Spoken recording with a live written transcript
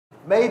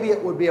maybe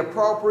it would be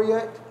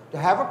appropriate to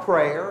have a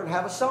prayer and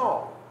have a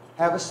song.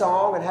 Have a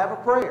song and have a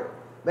prayer.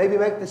 Maybe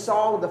make the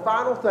song the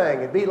final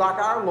thing and be like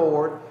our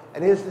Lord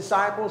and His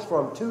disciples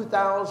from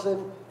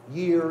 2,000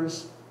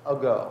 years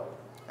ago.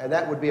 And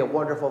that would be a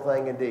wonderful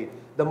thing indeed.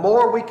 The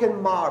more we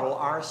can model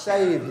our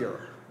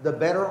Savior, the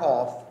better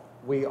off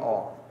we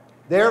are.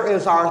 There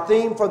is our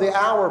theme for the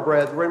hour,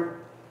 brethren.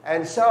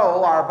 And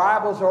so our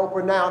Bibles are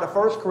open now to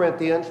 1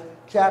 Corinthians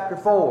chapter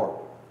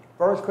 4.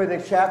 1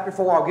 Corinthians chapter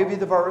 4, I'll give you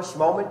the verse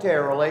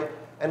momentarily.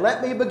 And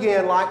let me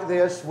begin like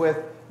this with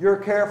your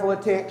careful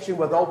attention,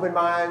 with open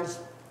minds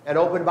and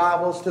open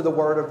Bibles to the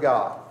Word of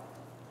God.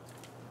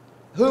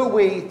 Who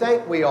we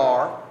think we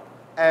are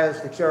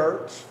as the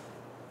church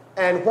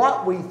and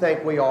what we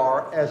think we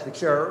are as the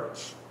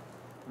church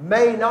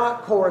may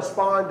not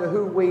correspond to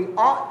who we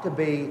ought to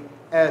be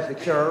as the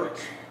church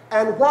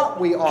and what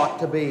we ought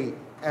to be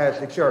as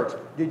the church.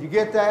 Did you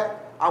get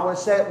that? I want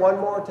to say it one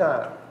more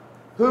time.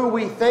 Who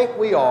we think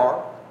we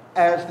are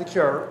as the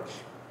church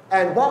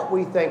and what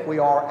we think we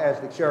are as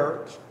the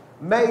church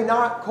may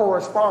not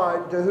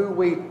correspond to who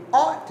we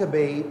ought to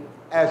be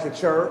as the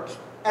church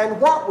and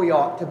what we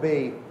ought to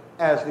be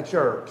as the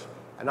church.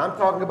 And I'm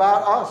talking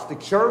about us, the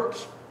church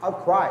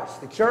of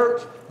Christ, the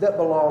church that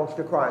belongs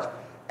to Christ.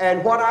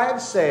 And what I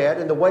have said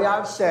and the way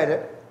I've said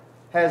it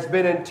has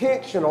been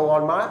intentional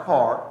on my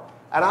part,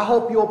 and I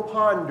hope you'll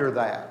ponder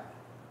that.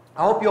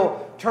 I hope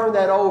you'll turn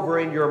that over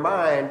in your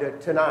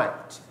mind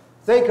tonight.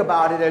 Think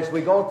about it as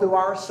we go through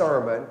our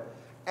sermon,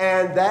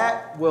 and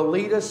that will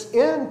lead us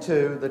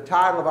into the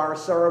title of our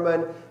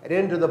sermon and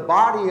into the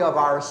body of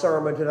our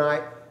sermon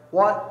tonight.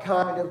 What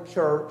kind of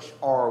church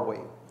are we?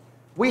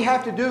 We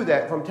have to do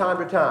that from time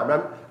to time.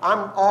 I'm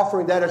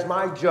offering that as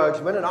my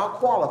judgment, and I'll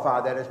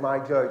qualify that as my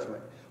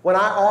judgment. When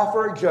I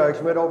offer a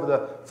judgment over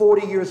the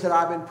 40 years that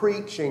I've been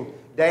preaching,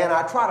 Dan,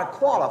 I try to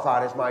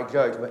qualify it as my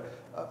judgment.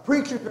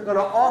 Preachers are going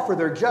to offer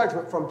their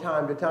judgment from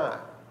time to time.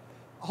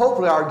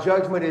 Hopefully our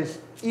judgment is,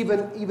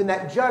 even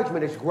that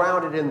judgment is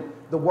grounded in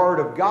the Word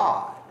of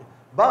God.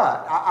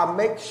 But I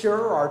make sure,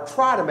 or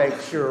try to make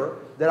sure,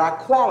 that I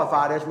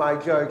qualify it as my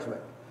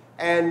judgment.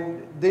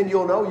 And then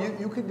you'll know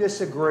you can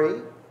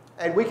disagree,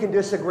 and we can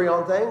disagree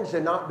on things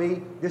and not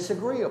be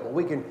disagreeable.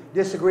 We can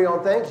disagree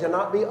on things and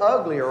not be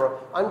ugly or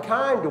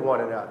unkind to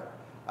one another.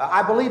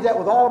 I believe that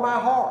with all of my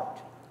heart.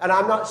 And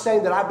I'm not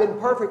saying that I've been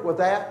perfect with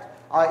that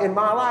in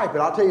my life, but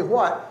I'll tell you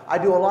what, I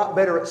do a lot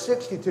better at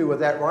 62 with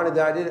that, Ronnie,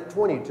 than I did at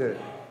 22.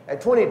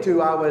 At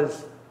 22, I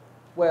was,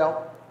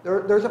 well,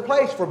 there's a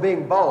place for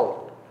being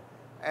bold,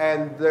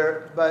 and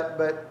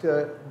but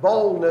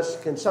boldness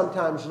can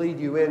sometimes lead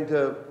you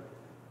into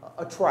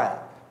a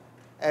trap.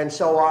 And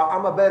so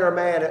I'm a better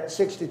man at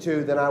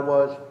 62 than I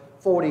was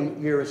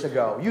 40 years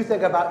ago. You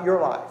think about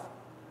your life.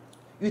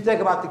 You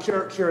think about the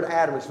church here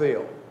at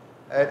Adamsville.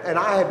 And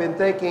I have been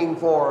thinking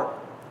for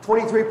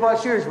 23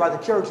 plus years about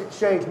the church at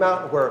Exchange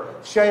Mountain, where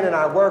Shane and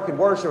I work and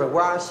worship, and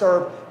where I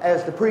serve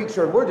as the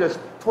preacher, and we're just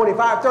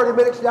 25, 30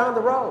 minutes down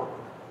the road.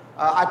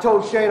 I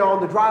told Shane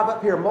on the drive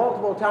up here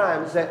multiple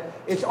times that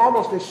it's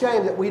almost a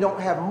shame that we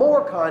don't have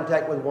more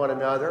contact with one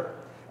another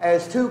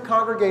as two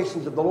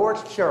congregations of the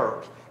Lord's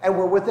church, and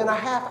we're within a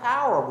half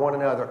hour of one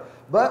another.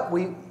 But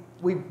we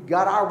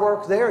got our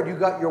work there, and you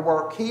got your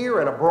work here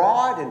and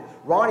abroad, and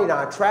Ronnie and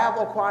I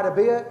travel quite a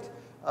bit.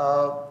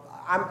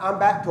 I'm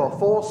back to a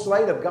full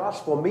slate of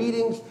gospel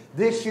meetings.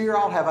 This year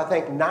I'll have, I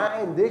think,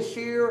 9 this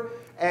year.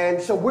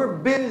 And so we're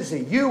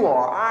busy. You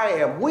are, I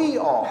am, we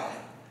are.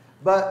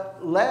 But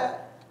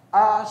let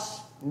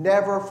us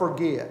never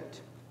forget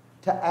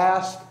to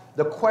ask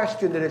the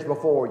question that is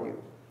before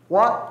you.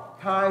 What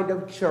kind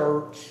of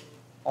church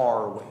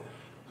are we?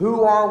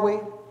 Who are we?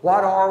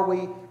 What are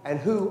we? And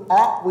who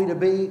ought we to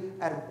be?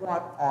 And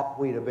what ought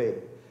we to be?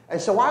 And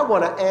so I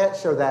want to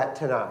answer that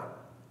tonight.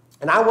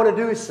 And I want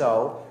to do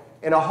so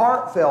in a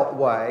heartfelt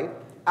way,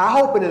 I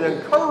hope in an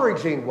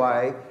encouraging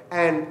way,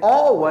 and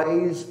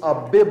always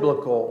a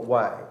biblical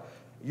way.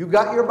 You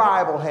got your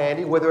Bible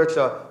handy, whether it's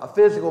a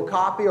physical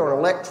copy or an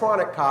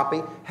electronic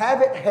copy,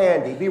 have it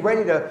handy. Be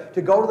ready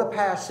to go to the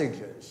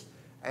passages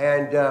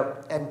and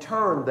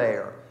turn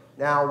there.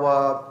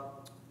 Now,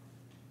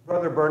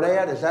 Brother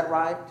Burnett, is that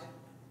right?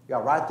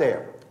 Yeah, right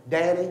there.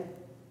 Danny.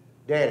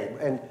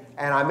 And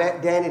I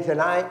met Danny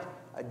tonight.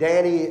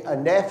 Danny, a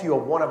nephew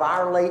of one of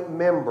our late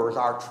members,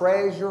 our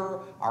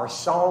treasurer, our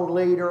song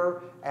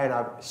leader, and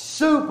a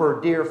super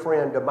dear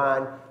friend of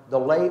mine, the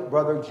late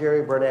Brother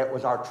Jerry Burnett,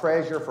 was our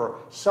treasurer for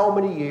so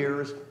many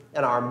years,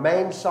 and our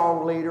main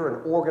song leader,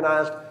 and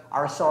organized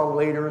our song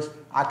leaders.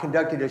 I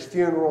conducted his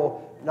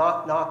funeral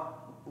not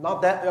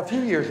that a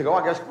few years ago,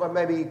 I guess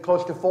maybe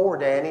close to 4,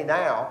 Danny,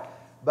 now.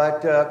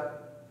 But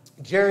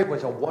Jerry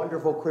was a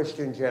wonderful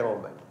Christian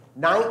gentleman,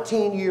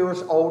 19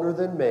 years older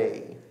than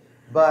me.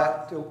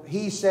 But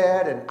he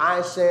said, and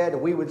I said,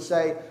 and we would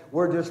say,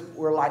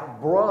 we're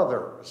like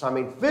brothers. I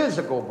mean,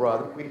 physical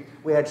brothers.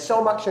 We had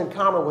so much in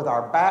common with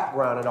our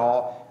background and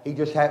all. He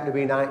just happened to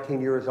be 19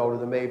 years older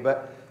than me.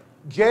 But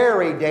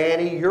Jerry,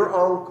 Danny, your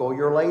uncle,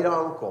 your late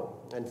uncle,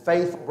 and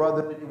faithful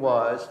brother that he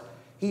was,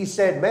 he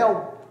said,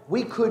 Mel,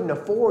 we couldn't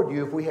afford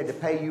you if we had to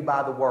pay you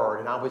by the word.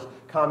 And I was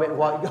commenting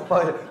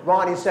what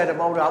Ronnie said a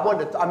moment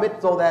ago. I meant to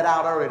throw that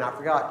out earlier, and I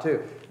forgot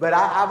to. But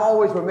I've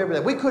always remembered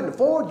that. We couldn't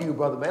afford you,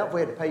 Brother Mel, if we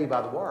had to pay you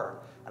by the word.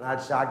 And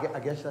I'd say, I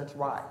guess that's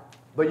right.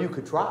 But you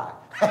could try.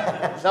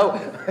 so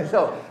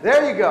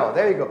there you go.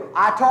 There you go.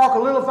 I talk a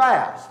little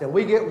fast, and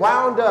we get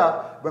wound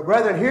up. But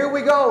brethren, here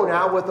we go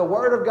now with the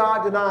Word of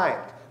God tonight.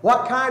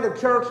 What kind of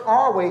church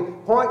are we?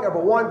 Point number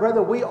one,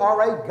 brethren, we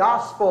are a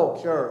gospel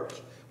church.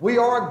 We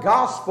are a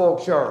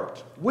gospel church.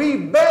 We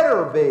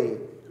better be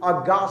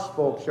a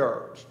gospel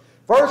church.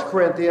 1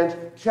 Corinthians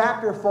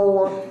chapter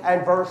 4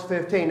 and verse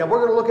 15. Now,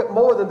 we're going to look at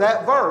more than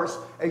that verse,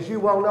 as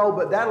you well know,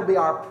 but that'll be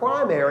our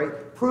primary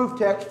proof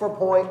text for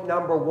point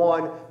number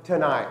one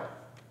tonight.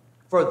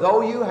 For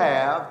though you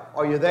have,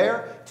 are you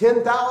there?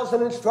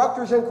 10,000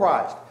 instructors in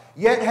Christ,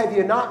 yet have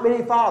you not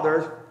many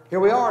fathers.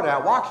 Here we are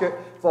now. Watch it.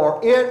 For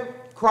in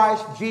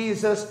Christ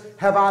Jesus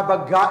have I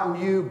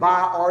begotten you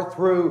by or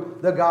through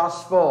the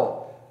gospel.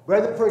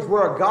 Brethren, friends,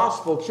 we're a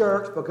gospel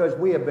church because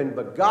we have been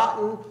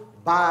begotten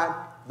by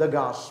the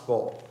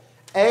gospel.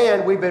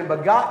 And we've been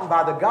begotten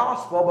by the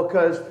gospel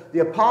because the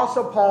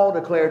Apostle Paul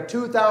declared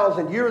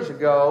 2,000 years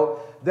ago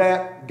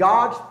that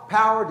God's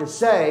power to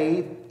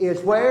save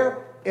is where?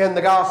 In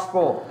the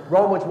gospel.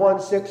 Romans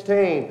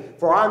 1:16.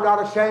 For I'm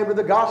not ashamed of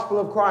the gospel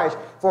of Christ,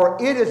 for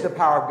it is the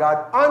power of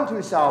God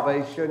unto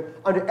salvation,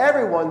 unto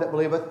everyone that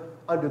believeth,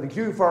 unto the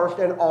Jew first,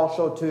 and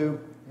also to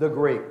the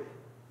Greek.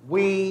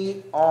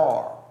 We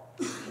are.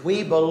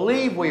 We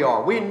believe we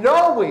are. We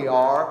know we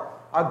are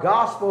a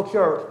gospel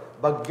church,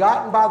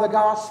 begotten by the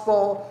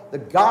gospel. The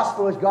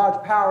gospel is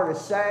God's power to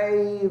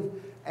save,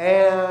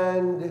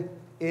 and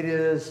it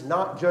is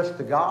not just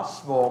the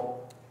gospel.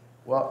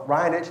 Well,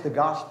 Ryan, it's the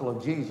gospel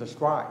of Jesus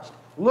Christ.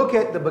 Look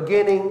at the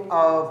beginning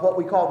of what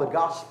we call the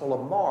Gospel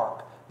of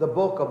Mark, the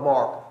book of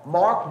Mark.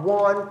 Mark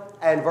 1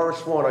 and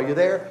verse 1. Are you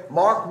there?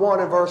 Mark 1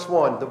 and verse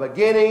 1. The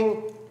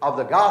beginning of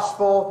the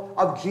gospel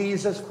of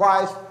Jesus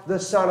Christ, the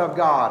Son of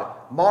God.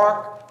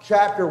 Mark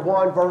chapter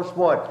 1, verse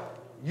 1.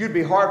 You'd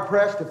be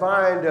hard-pressed to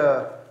find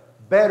a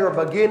better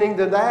beginning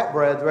than that,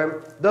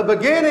 brethren. The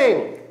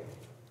beginning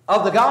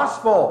of the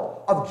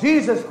gospel of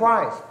Jesus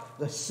Christ,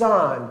 the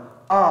Son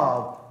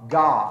of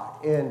God.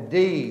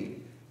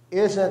 Indeed,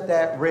 isn't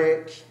that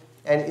rich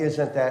and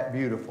isn't that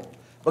beautiful?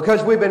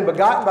 Because we've been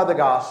begotten by the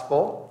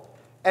gospel,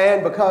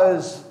 and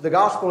because the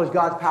gospel is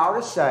God's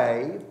power to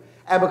save,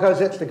 and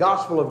because it's the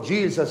gospel of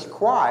Jesus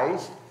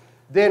Christ,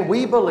 then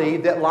we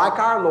believe that like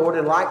our Lord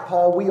and like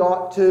Paul, we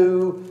ought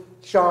to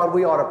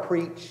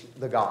preach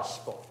the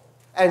gospel.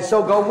 And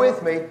so go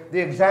with me. The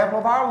example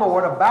of our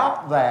Lord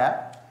about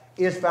that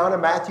is found in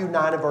Matthew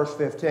 9 and verse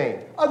 15.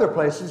 Other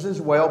places as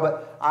well,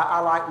 but I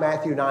like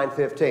Matthew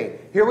 9:15.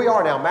 Here we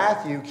are now,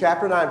 Matthew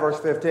chapter 9, verse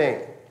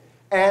 15.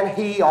 And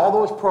he, all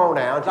those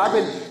pronouns. I've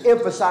been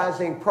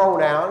emphasizing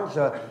pronouns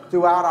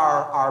throughout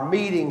our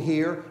meeting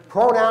here.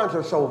 Pronouns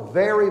are so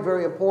very,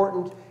 very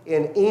important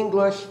in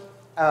English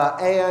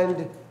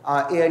and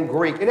in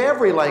Greek. In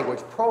every language,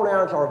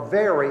 pronouns are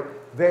very,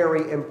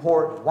 very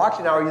important. Watch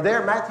it now. Are you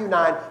there? Matthew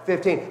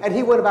 9:15. And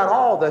he went about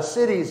all the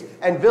cities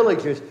and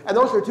villages. And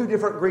those are two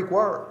different Greek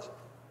words.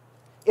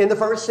 In the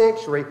first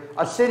century,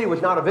 a city was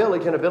not a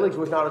village and a village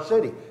was not a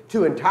city.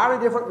 Two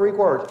entirely different Greek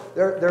words.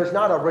 There's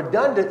not a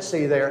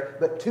redundancy there,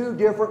 but two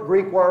different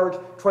Greek words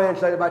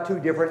translated by two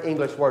different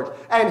English words.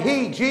 And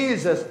he,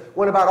 Jesus,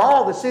 went about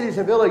all the cities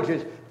and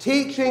villages,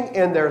 teaching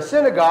in their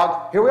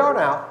synagogues, here we are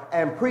now,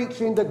 and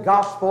preaching the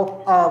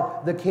gospel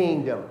of the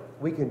kingdom.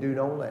 We can do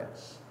no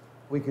less.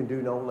 We can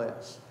do no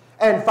less.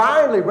 And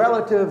finally,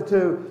 relative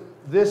to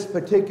this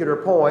particular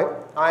point,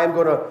 I am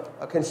going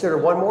to consider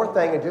one more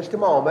thing in just a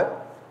moment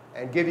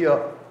and give you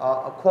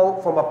a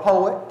quote from a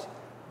poet.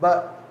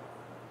 But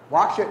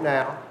watch it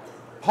now.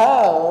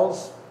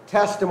 Paul's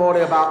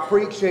testimony about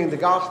preaching the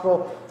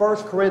gospel, 1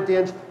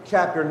 Corinthians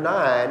chapter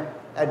 9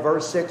 and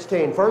verse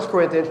 16. 1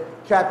 Corinthians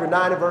chapter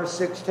 9 and verse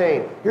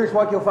 16. Here's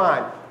what you'll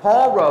find.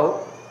 Paul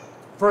wrote,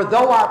 "For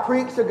though I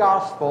preach the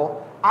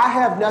gospel, I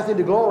have nothing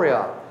to glory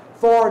of.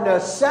 For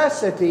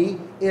necessity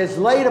is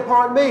laid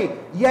upon me.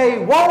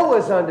 Yea, woe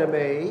is unto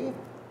me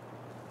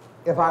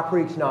if I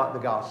preach not the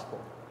gospel."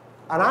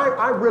 And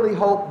I really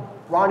hope,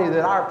 Ronnie,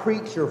 that our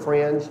preacher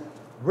friends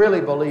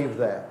really believe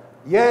that.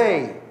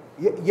 Yea,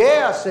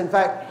 yes, in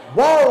fact,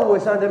 woe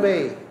is unto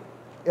me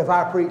if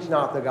I preach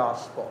not the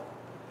gospel.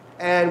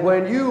 And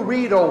when you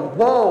read a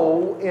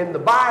woe in the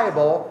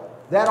Bible,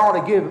 that ought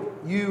to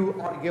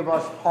give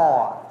us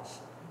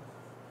pause.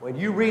 When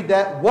you read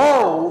that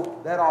woe,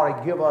 that ought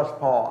to give us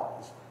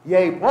pause.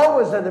 Yea, woe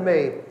is unto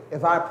me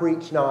if I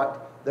preach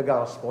not the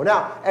gospel.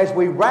 Now, as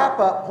we wrap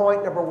up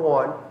point number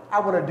one, I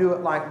want to do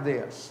it like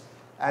this.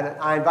 And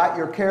I invite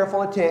your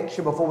careful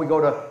attention before we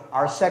go to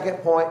our second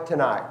point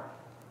tonight.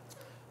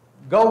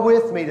 Go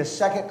with me to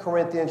 2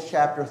 Corinthians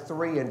chapter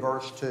 3 and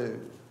verse 2.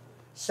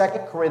 2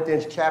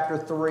 Corinthians chapter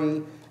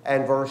 3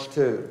 and verse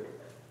 2.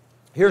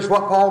 Here's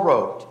what Paul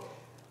wrote.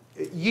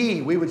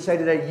 Ye, we would say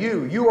today,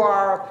 you are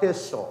our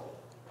epistle,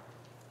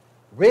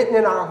 written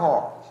in our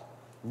hearts,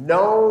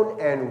 known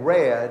and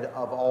read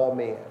of all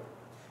men.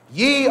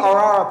 Ye are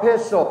our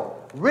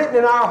epistle, written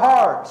in our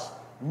hearts,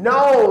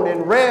 known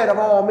and read of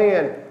all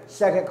men.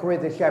 2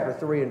 Corinthians chapter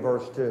 3 and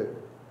verse 2.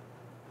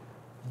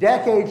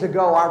 Decades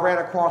ago, I ran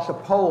across a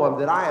poem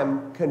that I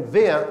am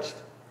convinced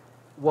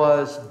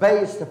was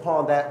based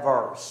upon that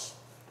verse.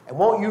 And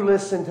won't you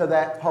listen to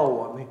that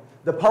poem?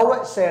 The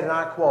poet said, and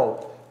I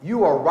quote,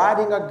 "You are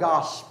writing a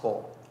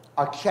gospel,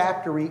 a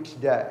chapter each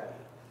day,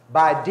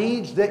 by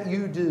deeds that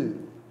you do,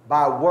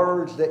 by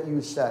words that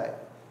you say.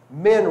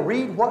 Men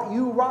read what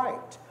you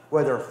write,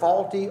 whether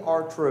faulty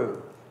or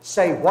true.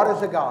 Say, what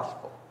is the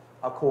gospel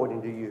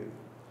according to you?"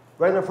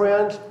 Brothers and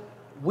friends,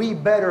 we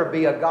better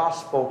be a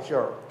gospel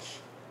church.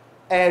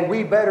 And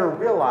we better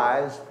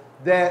realize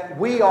that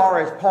we are,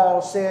 as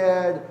Paul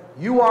said,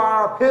 you are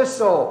our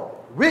epistle,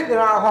 written in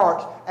our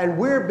hearts, and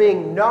we're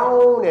being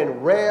known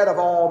and read of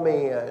all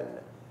men.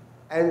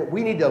 And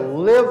we need to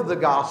live the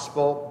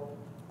gospel.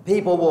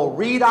 People will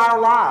read our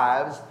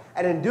lives,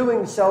 and in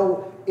doing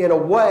so, in a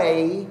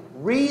way,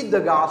 read the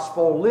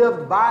gospel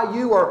lived by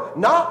you or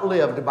not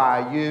lived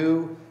by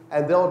you,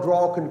 and they'll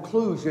draw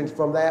conclusions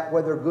from that,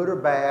 whether good or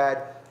bad,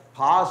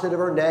 positive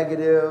or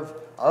negative,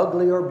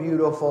 ugly or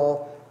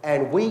beautiful,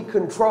 and we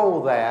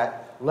control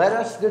that. Let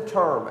us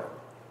determine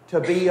to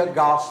be a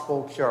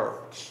gospel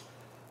church.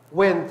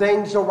 When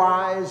things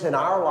arise in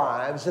our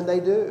lives, and they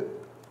do.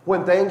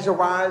 When things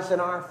arise in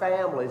our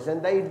families,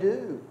 and they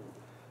do.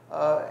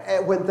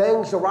 And when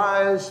things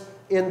arise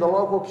in the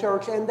local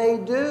church, and they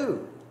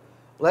do.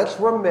 Let's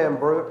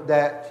remember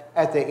that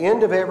at the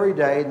end of every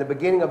day, in the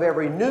beginning of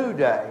every new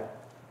day,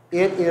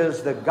 it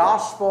is the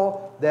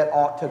gospel that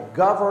ought to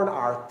govern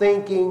our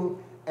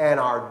thinking and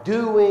our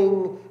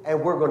doing,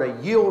 and we're going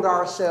to yield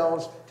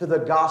ourselves to the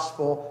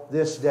gospel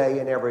this day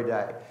and every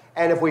day.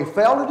 And if we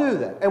fail to do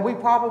that, and we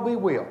probably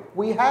will,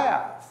 we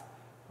have,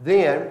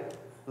 then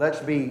let's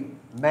be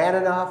man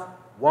enough,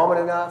 woman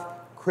enough,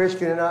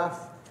 Christian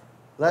enough,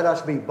 let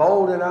us be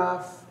bold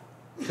enough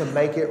to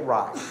make it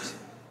right.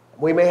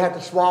 We may have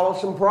to swallow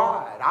some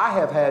pride. I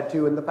have had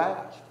to in the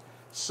past.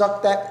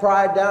 Suck that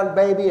pride down,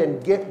 baby,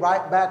 and get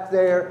right back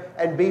there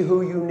and be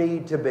who you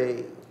need to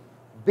be.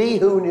 Be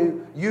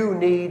who you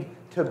need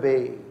to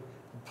be.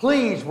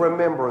 Please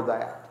remember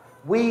that.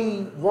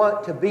 We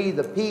want to be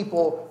the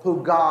people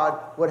who God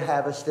would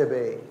have us to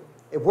be.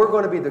 If we're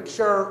going to be the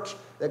church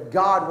that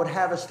God would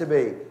have us to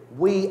be,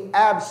 we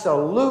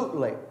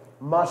absolutely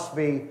must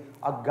be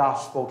a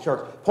gospel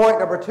church. Point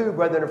number 2,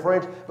 brethren and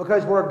friends,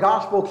 because we're a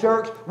gospel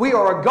church, we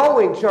are a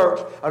going church,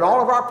 and all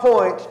of our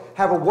points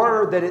have a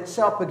word that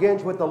itself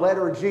begins with the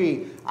letter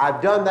G. I've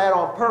done that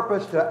on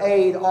purpose to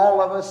aid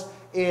all of us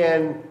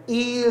in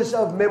ease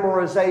of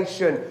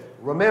memorization,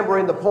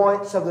 remembering the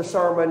points of the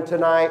sermon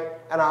tonight,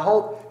 and I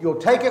hope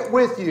you'll take it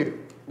with you,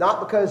 not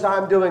because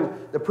I'm doing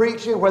the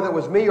preaching, whether it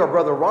was me or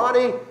Brother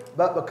Ronnie,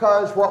 but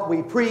because what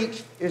we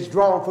preach is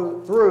drawn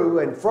through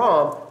and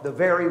from the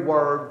very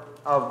Word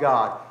of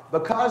God.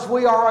 Because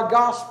we are a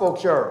gospel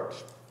church.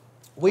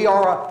 We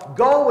are a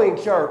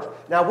going church.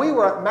 Now, we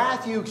were at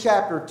Matthew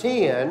chapter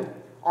 10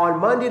 on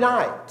Monday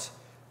night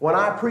when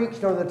I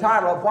preached under the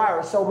title of Why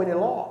Are So Many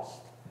Lost?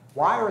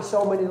 Why are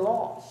so many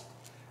lost?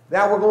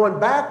 Now, we're going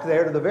back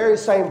there to the very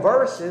same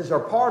verses, or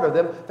part of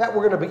them. In fact,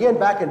 we're going to begin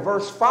back in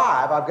verse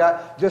 5. I've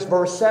got just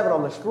verse 7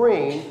 on the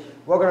screen.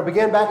 We're going to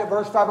begin back at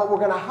verse 5, but we're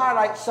going to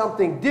highlight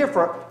something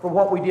different from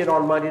what we did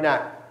on Monday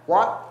night.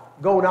 What?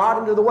 Go not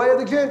into the way of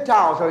the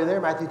Gentiles. Are you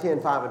there? Matthew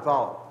 10, 5 and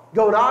following.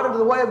 Go not into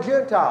the way of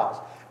Gentiles.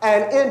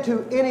 And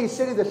into any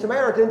city of the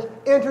Samaritans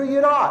enter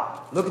ye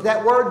not. Look at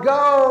that word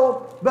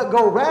go. But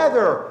go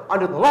rather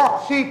unto the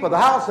lost sheep of the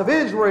house of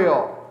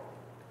Israel.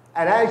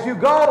 And as you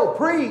go,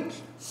 preach,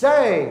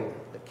 saying,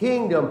 the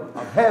kingdom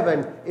of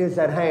heaven is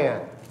at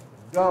hand.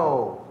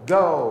 Go,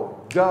 go,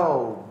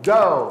 go,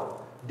 go.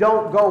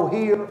 Don't go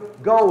here,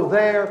 go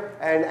there.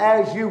 And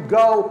as you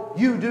go,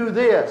 you do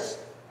this.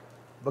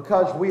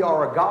 Because we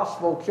are a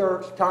gospel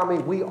church, Tommy,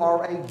 we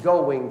are a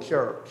going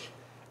church.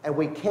 And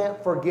we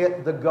can't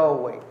forget the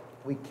going.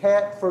 We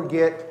can't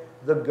forget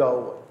the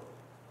going.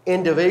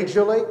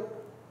 Individually,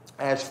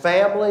 as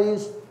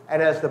families,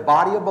 and as the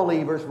body of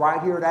believers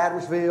right here at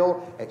Adamsville,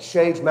 at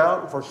Shades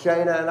Mountain for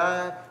Shayna and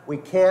I, we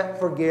can't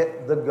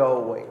forget the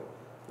going.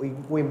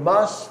 We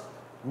must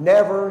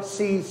never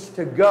cease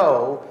to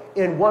go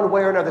in one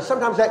way or another.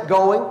 Sometimes that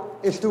going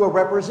is through a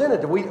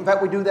representative. In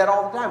fact, we do that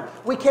all the time.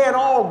 We can't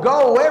all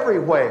go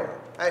everywhere.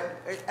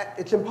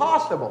 It's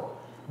impossible.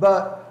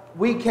 But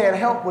we can't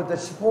help with the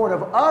support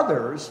of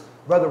others,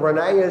 Brother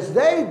Renee, as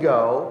they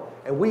go,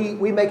 and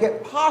we make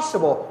it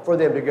possible for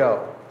them to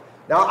go.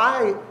 Now,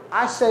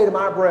 I say to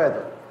my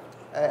brethren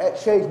at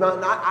Shades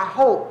Mountain, I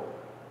hope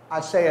I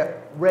say it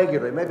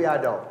regularly. Maybe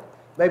I don't.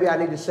 Maybe I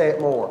need to say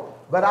it more.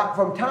 But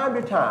from time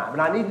to time,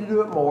 and I need to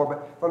do it more,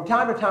 but from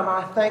time to time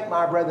I thank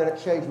my brethren at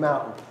Shades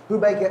Mountain who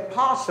make it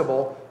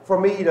possible for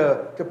me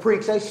to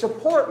preach. They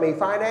support me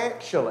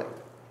financially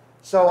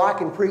so I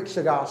can preach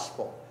the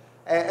gospel.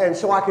 And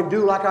so I can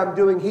do like I'm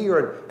doing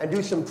here and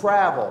do some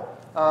travel.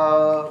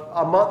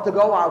 A month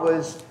ago I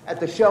was at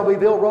the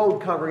Shelbyville Road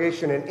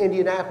congregation in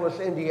Indianapolis,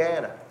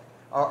 Indiana.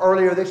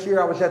 Earlier this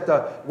year, I was at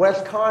the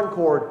West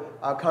Concord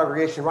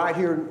congregation right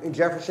here in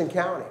Jefferson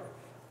County.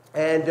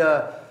 And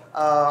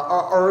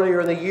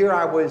earlier in the year,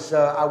 I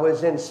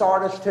was in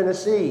Sardis,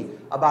 Tennessee,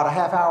 about a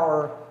half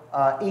hour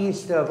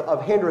east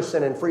of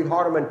Henderson and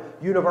Freed-Hardeman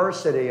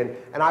University. And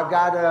I've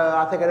got,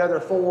 I think, another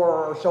 4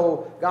 or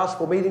so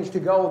gospel meetings to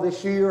go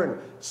this year, and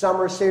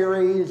summer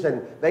series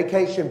and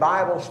vacation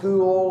Bible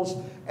schools.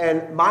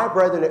 And my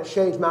brethren at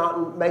Shades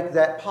Mountain make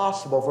that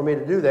possible for me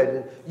to do that.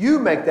 And you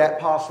make that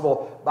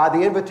possible by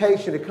the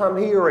invitation to come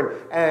here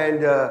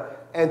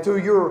and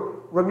through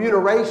your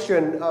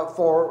remuneration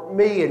for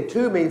me and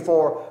to me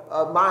for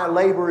my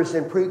labors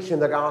in preaching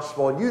the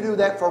gospel. And you do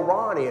that for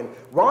Ronnie. And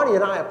Ronnie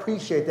and I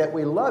appreciate that.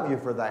 We love you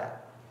for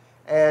that.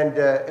 And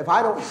if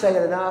I don't say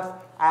it enough,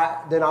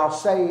 then I'll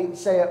say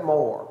it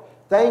more.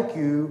 Thank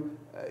you,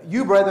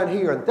 you brethren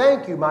here. And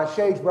thank you, my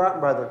Shades Mountain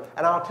brethren.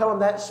 And I'll tell them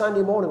that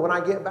Sunday morning when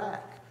I get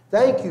back.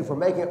 Thank you for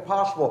making it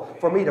possible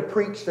for me to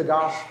preach the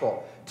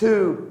gospel,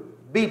 to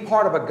be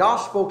part of a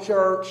gospel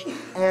church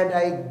and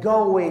a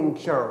going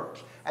church.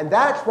 And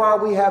that's why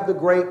we have the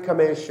Great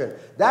Commission.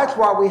 That's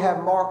why we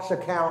have Mark's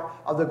account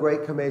of the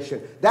Great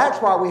Commission.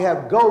 That's why we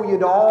have go ye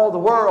into all the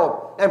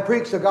world and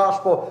preach the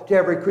gospel to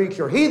every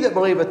creature. He that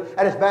believeth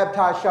and is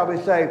baptized shall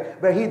be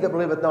saved, but he that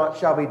believeth not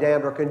shall be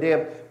damned or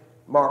condemned.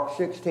 Mark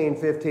 16,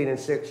 15, and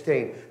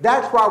 16.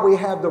 That's why we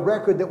have the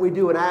record that we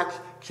do in Acts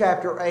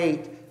chapter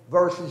 8,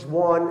 verse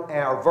 1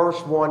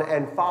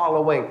 and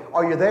following.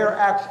 Are you there?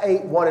 Acts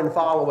 8, 1 and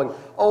following.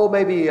 Oh,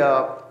 maybe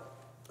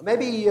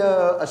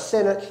a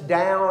sentence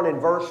down in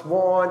verse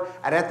 1.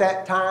 And at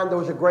that time there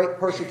was a great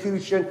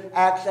persecution.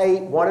 Acts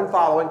 8, 1 and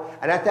following.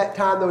 And at that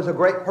time there was a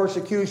great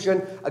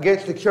persecution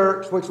against the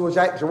church which was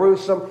at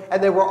Jerusalem.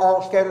 And they were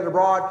all scattered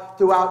abroad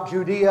throughout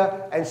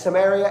Judea and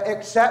Samaria,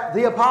 except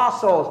the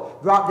apostles.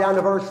 Drop down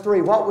to verse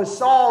 3. What was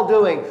Saul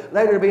doing?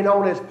 Later to be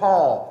known as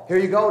Paul. Here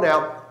you go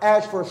now.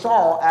 As for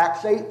Saul, Acts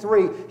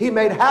 8:3, he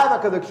made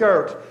havoc of the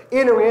church,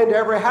 entering into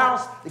every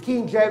house. The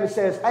King James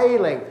says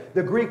hailing.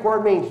 The Greek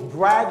word means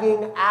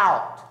dragging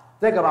out.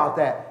 Think about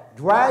that.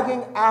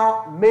 Dragging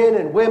out men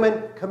and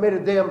women,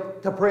 committed them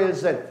to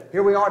prison.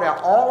 Here we are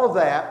now. All of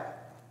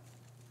that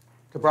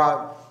to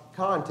provide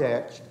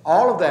context.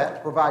 All of that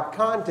to provide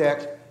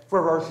context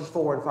for verses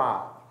 4 and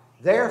 5.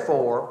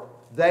 Therefore,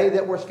 they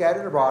that were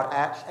scattered abroad,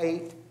 Acts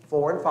 8,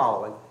 4 and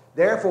following.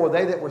 Therefore,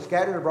 they that were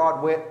scattered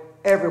abroad went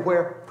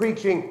everywhere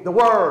preaching the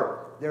word.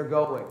 They're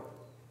going.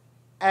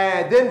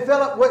 And then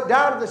Philip went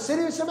down to the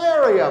city of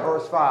Samaria,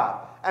 verse 5,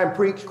 and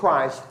preached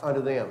Christ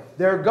unto them.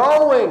 They're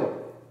going.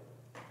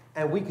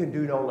 And we can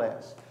do no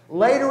less.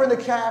 Later in the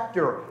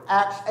chapter,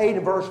 Acts 8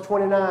 and verse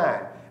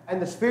 29,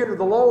 and the Spirit of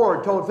the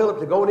Lord told Philip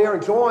to go near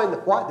and join,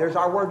 what? There's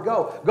our word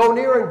go. Go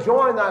near and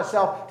join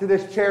thyself to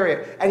this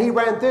chariot. And he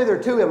ran thither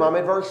to him. I'm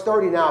in verse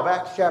 30 now of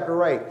Acts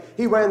chapter 8.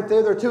 He ran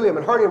thither to him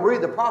and heard him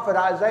read the prophet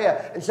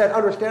Isaiah and said,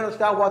 understandest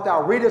thou what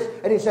thou readest?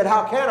 And he said,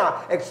 how can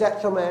I,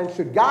 except some man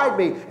should guide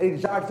me? And he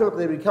desired Philip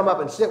that he would come up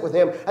and sit with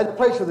him. And the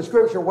place of the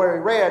scripture where he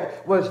read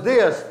was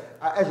this,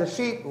 as a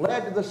sheep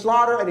led to the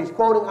slaughter. And he's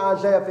quoting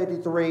Isaiah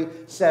 53,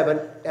 7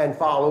 and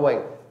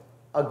following.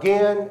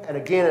 Again and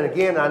again and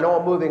again. I know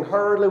I'm moving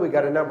hurriedly. We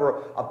got a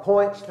number of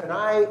points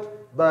tonight,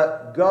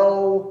 but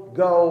go,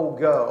 go,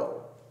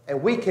 go.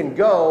 And we can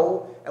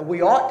go, and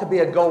we ought to be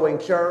a going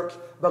church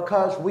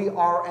because we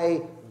are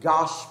a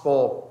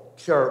gospel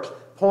church.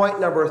 Point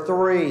number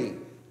 3.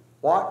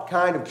 What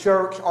kind of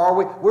church are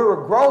we?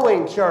 We're a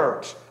growing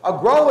church. A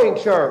growing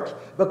church.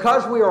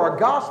 Because we are a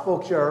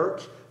gospel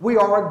church, we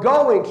are a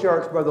going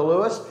church, Brother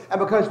Lewis. And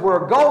because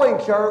we're a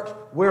going church,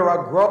 we're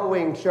a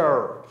growing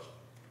church.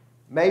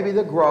 Maybe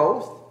the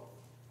growth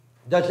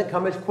doesn't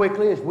come as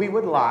quickly as we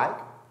would like.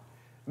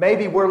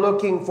 Maybe we're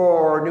looking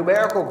for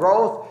numerical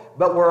growth,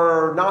 but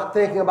we're not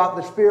thinking about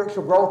the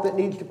spiritual growth that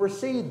needs to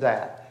precede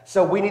that.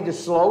 So we need to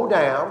slow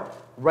down,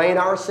 rein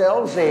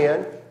ourselves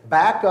in,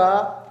 back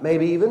up,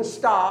 maybe even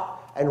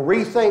stop, and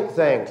rethink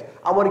things.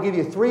 I want to give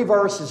you 3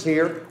 verses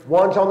here.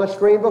 One's on the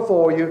screen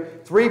before you.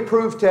 3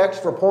 proof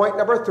texts for point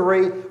number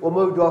 3. We'll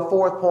move to a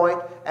 4th point,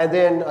 and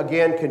then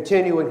again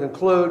continue and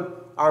conclude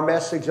our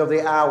message of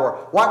the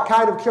hour. What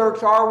kind of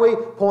church are we?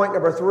 Point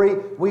number 3,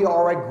 we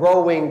are a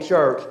growing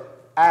church.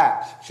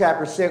 Acts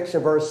chapter 6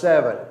 and verse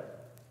 7.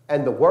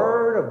 And the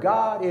word of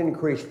God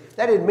increased.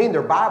 That didn't mean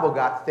their Bible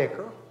got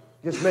thicker.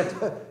 Just meant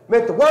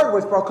the word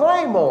was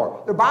proclaimed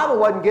more. Their Bible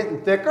wasn't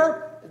getting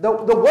thicker. The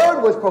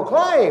word was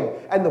proclaimed,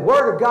 and the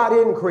word of God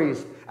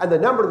increased. And the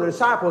number of the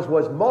disciples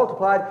was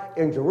multiplied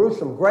in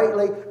Jerusalem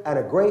greatly, and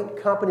a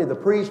great company of the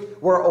priests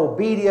were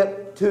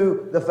obedient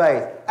to the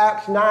faith.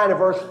 Acts 9 and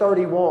verse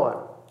 31.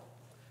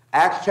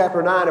 Acts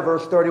chapter 9 and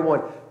verse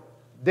 31.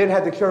 Then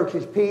had the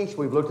churches peace.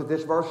 We've looked at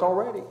this verse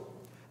already.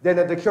 Then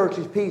had the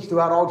churches peace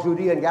throughout all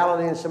Judea and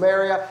Galilee and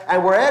Samaria,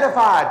 and were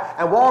edified,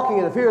 and walking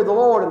in the fear of the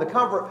Lord and the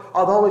comfort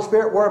of the Holy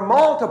Spirit were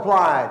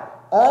multiplied.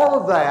 All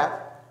of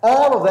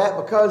that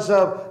because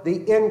of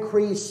the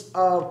increase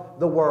of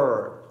the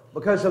Word,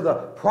 because of the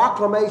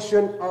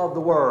proclamation of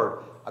the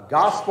Word. A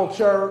gospel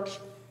church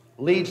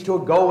leads to a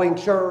going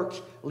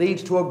church,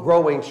 leads to a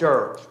growing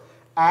church.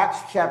 Acts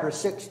chapter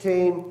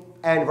 16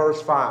 and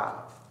verse 5.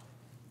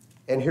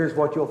 And here's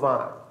what you'll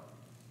find.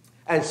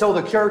 And so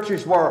the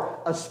churches were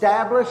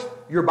established,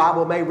 your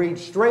Bible may read,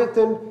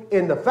 strengthened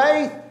in the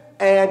faith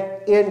and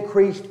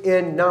increased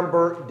in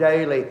number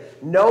daily.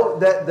 Note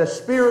that the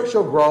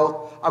spiritual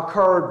growth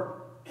occurred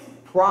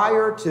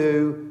prior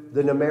to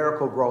the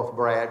numerical growth,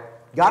 Brad.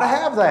 Got to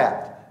have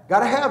that. Got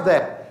to have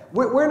that.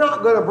 We're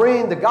not going to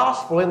bring the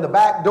gospel in the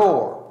back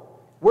door.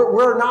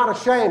 We're not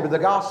ashamed of the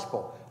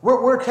gospel.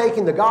 We're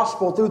taking the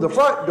gospel through the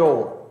front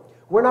door.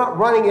 We're not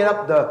running it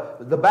up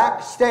the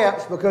back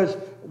steps because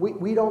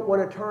we don't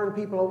want to turn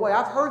people away.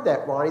 I've heard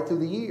that, Ronnie, through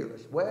the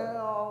years.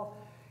 Well,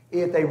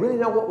 if they really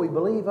know what we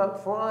believe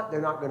up front,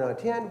 they're not going to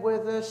attend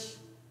with us.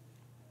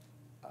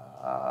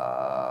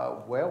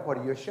 Well, what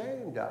are you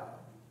ashamed of?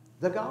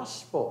 The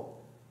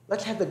gospel.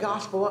 Let's have the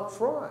gospel up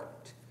front.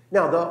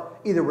 Now, they'll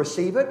either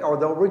receive it or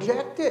they'll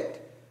reject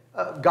it.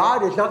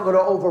 God is not going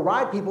to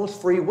override people's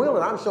free will,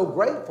 and I'm so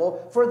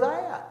grateful for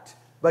that.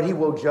 But He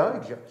will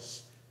judge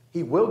us.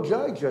 He will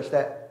judge us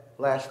that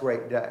last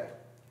great day.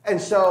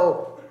 And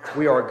so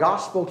we are a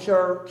gospel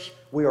church.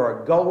 We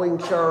are a going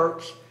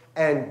church.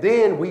 And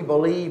then we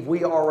believe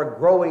we are a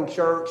growing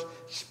church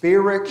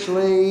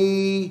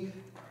spiritually.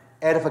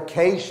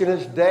 Edification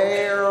is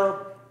there.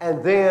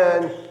 And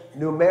then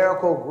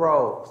numerical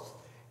growth.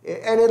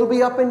 And it'll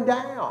be up and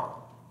down.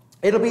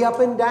 It'll be up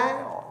and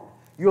down.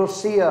 You'll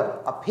see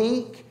a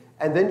peak,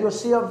 and then you'll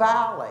see a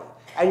valley.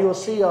 And you'll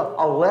see a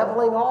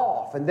leveling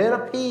off, and then a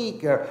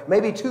peak, or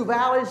maybe two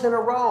valleys in a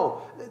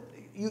row.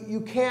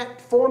 You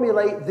can't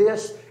formulate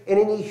this in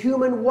any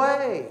human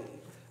way.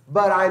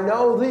 But I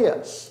know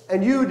this,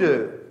 and you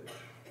do.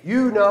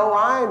 You know,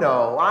 I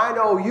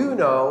know, you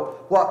know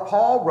what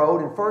Paul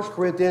wrote in 1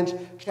 Corinthians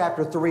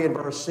chapter 3 and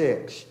verse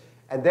 6.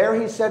 And there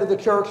he said to the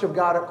church of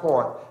God at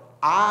Corinth,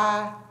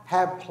 I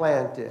have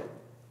planted,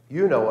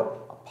 you know it,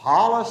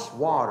 Apollos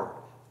watered,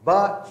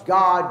 but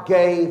God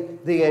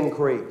gave the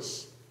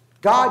increase.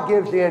 God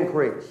gives the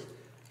increase.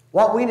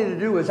 What we need to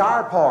do is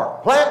our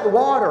part. Plant and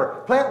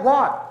water. Plant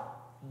what?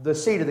 The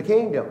seed of the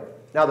kingdom.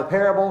 Now the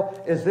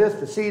parable is this.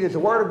 The seed is the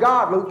Word of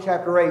God, Luke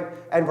chapter 8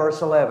 and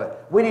verse 11.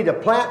 We need to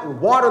plant and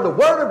water the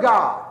Word of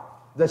God,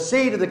 the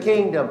seed of the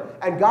kingdom,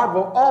 and God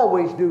will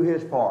always do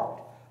His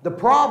part. The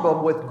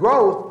problem with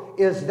growth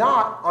is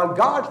not on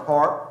God's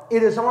part,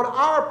 it is on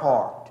our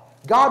part.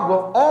 God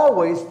will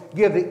always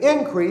give the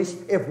increase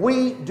if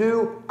we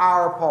do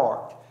our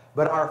part.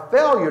 But our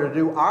failure to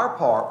do our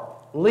part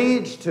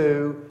leads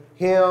to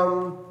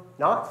Him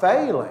not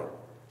failing,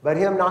 but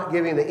Him not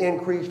giving the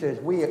increase as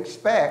we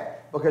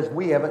expect because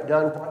we haven't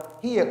done what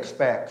He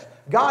expects.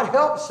 God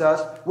helps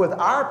us with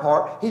our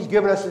part. He's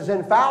given us His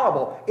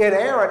infallible,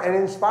 inerrant, and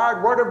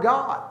inspired Word of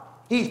God.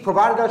 He's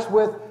provided us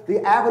with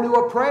the avenue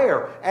of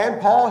prayer, and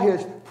Paul,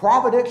 His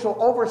providential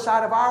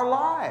oversight of our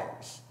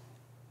lives.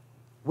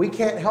 We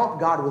can't help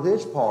God with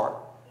His part,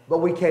 but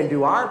we can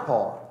do our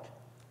part.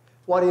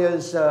 What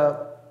is...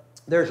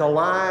 There's a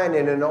line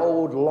in an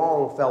old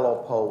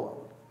Longfellow poem,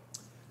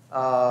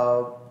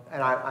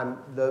 and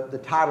the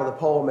title of the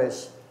poem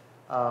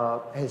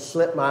has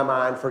slipped my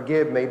mind,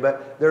 forgive me,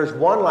 but there's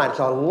one line, it's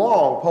a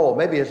long poem,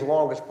 maybe his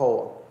longest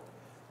poem.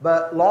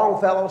 But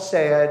Longfellow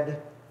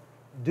said,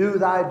 do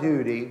thy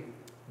duty,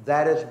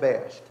 that is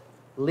best.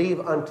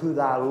 Leave unto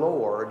thy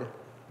Lord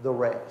the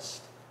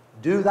rest.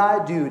 Do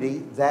thy duty,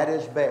 that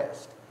is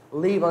best.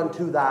 Leave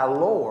unto thy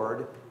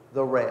Lord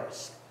the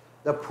rest.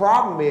 The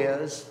problem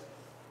is,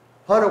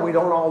 Hunter, we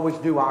don't always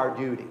do our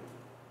duty.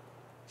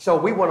 So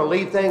we want to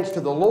leave things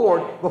to the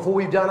Lord before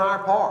we've done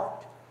our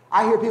part.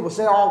 I hear people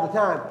say all the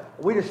time,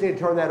 we just need to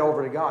turn that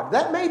over to God.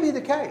 That may be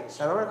the case.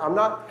 I'm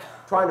not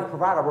trying to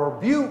provide a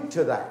rebuke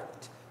to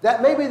that.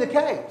 That may be the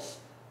case.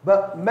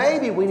 But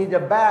maybe we need to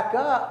back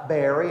up,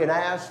 Barry, and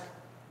ask,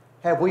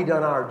 have we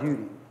done our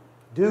duty?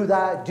 Do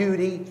thy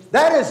duty,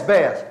 that is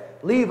best.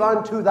 Leave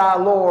unto thy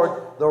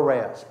Lord the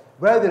rest.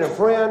 Brethren and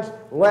friends,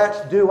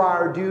 let's do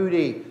our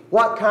duty.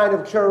 What kind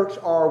of church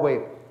are we?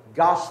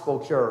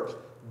 Gospel church,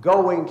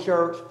 going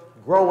church,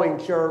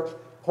 growing church.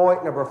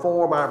 Point number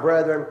 4, my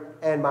brethren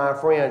and my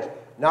friends.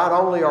 Not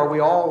only are we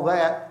all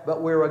that,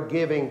 but we're a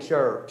giving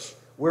church.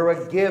 We're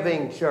a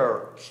giving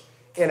church.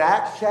 In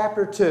Acts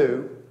chapter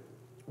 2,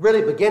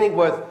 really beginning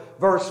with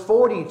verse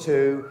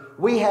 42,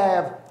 we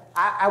have,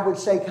 I would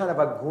say, kind of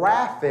a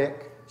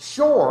graphic,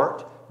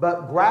 short,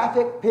 but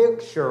graphic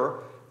picture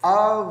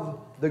of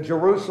the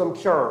Jerusalem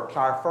church,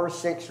 our first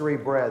century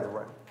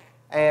brethren.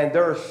 And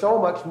there's so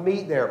much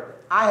meat there.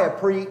 I have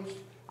preached,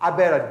 I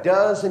bet, a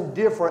dozen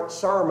different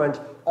sermons,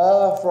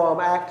 all from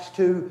Acts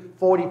 2,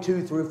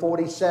 42 through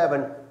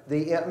 47,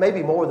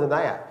 maybe more than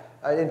that.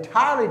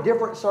 Entirely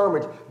different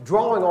sermons,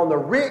 drawing on the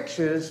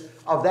riches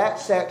of that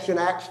section,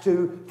 Acts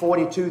 2,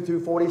 42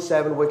 through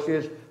 47, which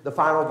is the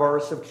final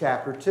verse of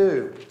chapter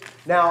 2.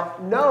 Now,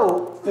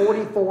 note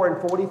 44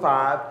 and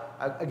 45.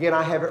 Again,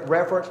 I have it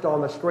referenced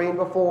on the screen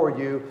before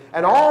you.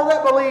 And all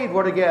that believed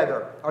were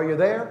together. Are you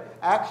there?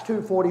 Acts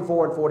 2,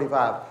 44 and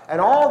 45.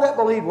 And all that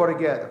believed were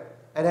together,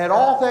 and had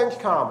all things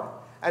common.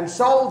 and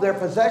sold their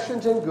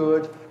possessions and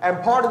goods,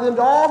 and parted them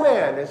to all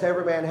men, as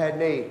every man had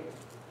need.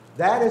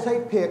 That is a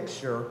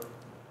picture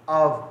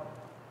of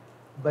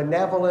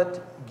benevolent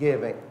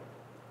giving.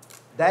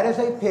 That is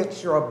a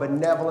picture of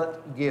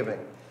benevolent giving.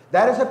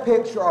 That is a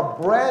picture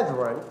of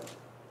brethren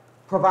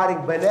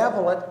providing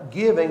benevolent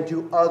giving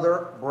to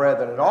other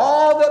brethren. And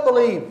all that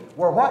believed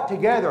were what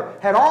together,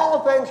 had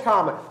all things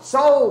common,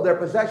 sold their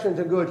possessions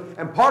and goods,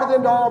 and parted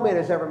them to all men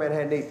as every man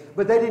had need.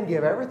 But they didn't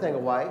give everything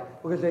away,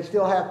 because they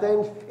still have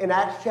things in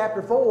Acts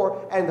chapter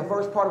 4 and the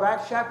first part of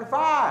Acts chapter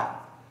 5.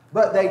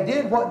 But they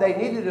did what they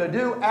needed to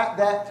do at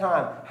that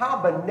time.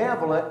 How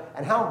benevolent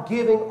and how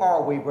giving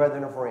are we,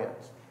 brethren and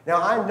friends? Now,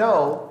 I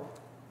know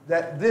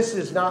that this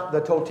is not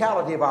the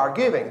totality of our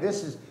giving.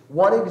 This is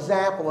one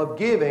example of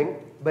giving,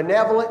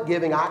 benevolent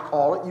giving, I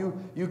call it.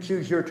 You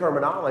choose your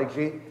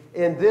terminology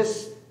in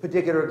this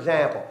particular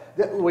example.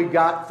 We've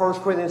got 1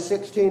 Corinthians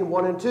 16,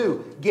 1 and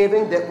 2.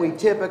 Giving that we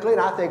typically,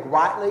 and I think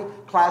rightly,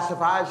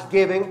 classify as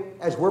giving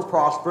as we're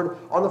prospered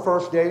on the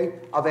first day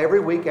of every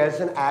week as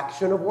an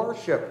action of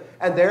worship.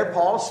 And there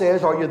Paul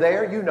says, are you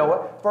there? You know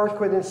it. 1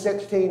 Corinthians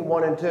 16,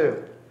 1 and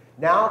 2.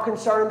 Now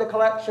concerning the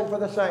collection for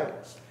the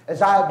saints,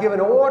 as I have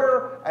given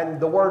order, and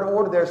the word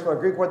order there is from a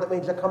Greek word that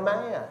means a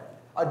command,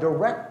 a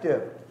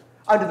directive,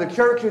 unto the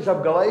churches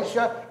of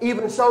Galatia,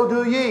 even so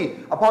do ye.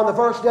 Upon the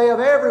first day of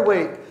every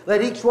week,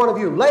 let each one of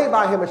you lay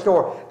by him a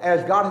store,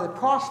 as God hath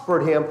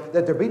prospered him,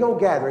 that there be no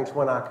gatherings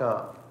when I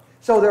come.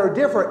 So there are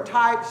different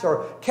types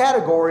or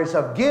categories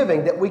of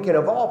giving that we can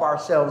involve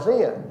ourselves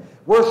in.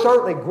 We're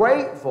certainly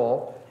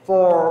grateful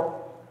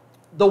for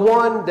the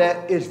one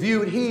that is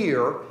viewed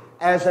here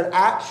as an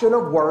action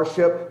of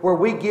worship where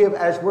we give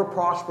as we're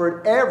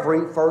prospered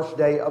every first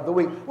day of the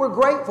week. We're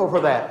grateful for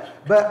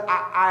that. But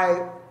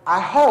I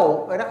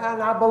hope and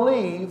I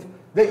believe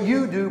that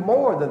you do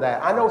more than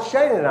that. I know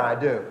Shane and I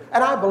do.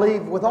 And I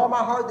believe with all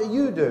my heart that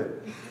you do.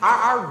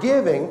 Our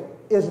giving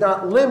is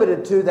not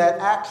limited to that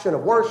action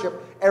of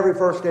worship every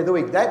first day of the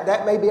week.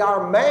 That may be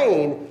our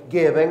main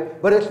giving,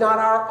 but it's not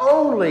our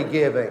only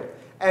giving.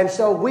 And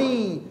so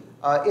we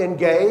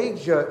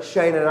engage,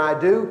 Shane and I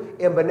do,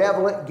 in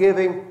benevolent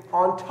giving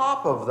on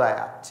top of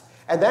that.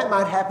 And that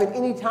might happen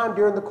any time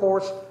during the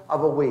course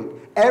of a week.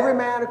 Every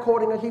man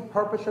according as he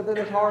purposeth in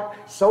his heart,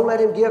 so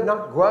let him give,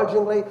 not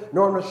grudgingly,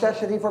 nor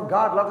necessity, for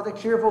God loveth a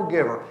cheerful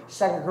giver.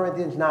 2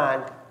 Corinthians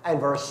 9 and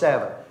verse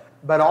 7.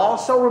 But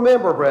also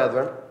remember,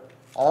 brethren,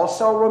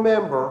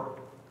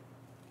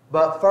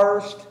 but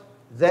first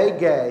they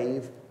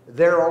gave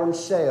their own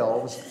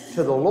selves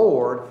to the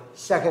Lord,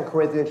 2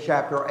 Corinthians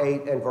chapter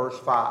 8 and verse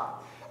 5.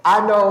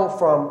 I know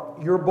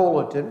from your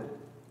bulletin,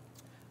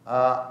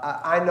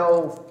 I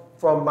know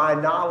from my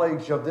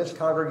knowledge of this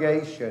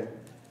congregation,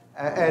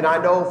 and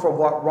I know from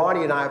what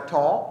Ronnie and I have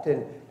talked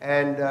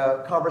and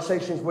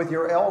conversations with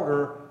your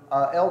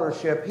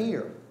eldership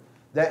here,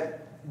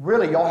 that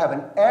really y'all have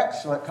an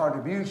excellent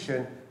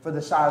contribution for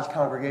the size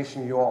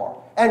congregation you are.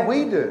 And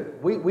we do.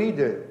 We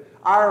do.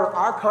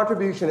 Our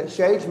contribution at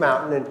Shades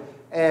Mountain,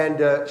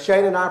 and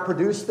Shane and I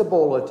produce the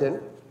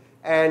bulletin,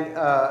 and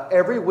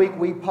every week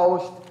we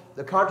post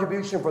the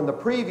contribution from the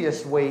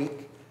previous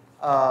week,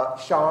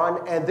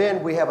 Sean, and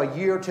then we have a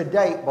year to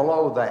date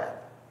below that.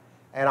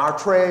 And our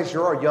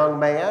treasurer, a young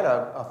man,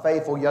 a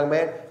faithful young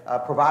man,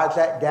 provides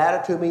that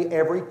data to me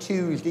every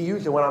Tuesday.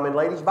 Usually when I'm in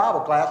ladies' Bible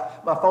class,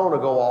 my phone will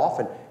go off,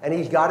 and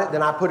he's got it.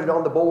 Then I put it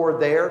on the board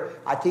there.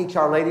 I teach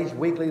our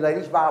weekly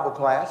ladies' Bible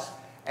class.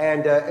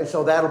 And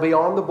so that'll be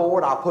on the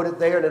board. I'll put it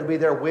there, and it'll be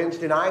there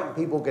Wednesday night, and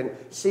people can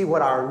see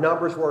what our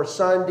numbers were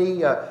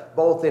Sunday,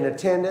 both in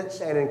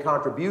attendance and in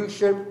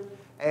contribution.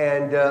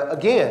 And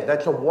again,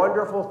 that's a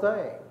wonderful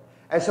thing.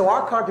 And so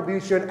our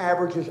contribution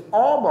averages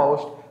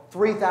almost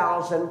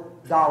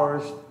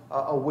 $3,000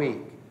 a week.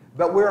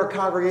 But we're a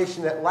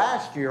congregation that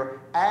last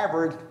year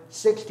averaged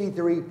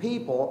 63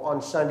 people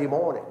on Sunday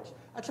mornings.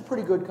 That's a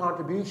pretty good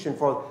contribution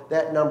for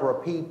that number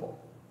of people.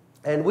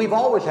 And we've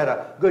always had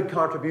a good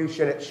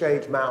contribution at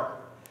Shades Mountain.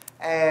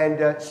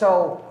 And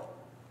so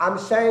I'm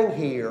saying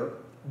here,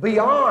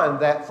 beyond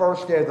that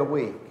first day of the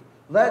week,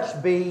 let's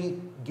be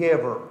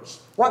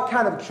givers. What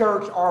kind of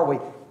church are we?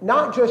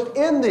 Not just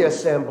in the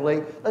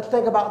assembly. Let's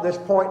think about this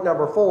point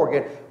number 4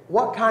 again.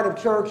 What kind of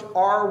church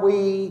are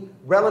we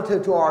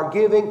relative to our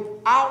giving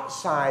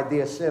outside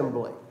the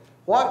assembly?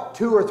 What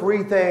 2 or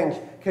 3 things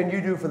can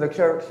you do for the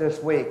church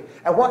this week?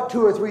 And what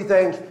 2 or 3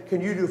 things can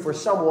you do for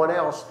someone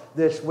else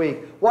this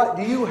week? What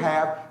do you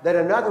have that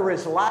another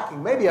is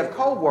lacking? Maybe a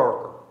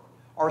co-worker,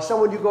 or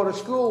someone you go to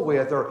school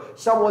with, or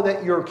someone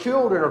that your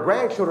children or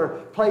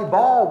grandchildren play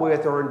ball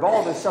with, or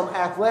involved in some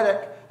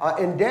athletic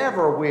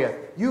endeavor with.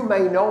 You may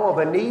know of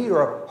a need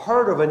or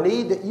heard of a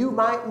need that you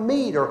might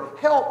meet or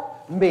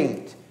help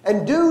meet.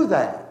 And do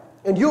that.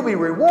 And you'll be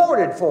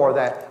rewarded for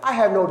that. I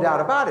have no doubt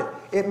about it.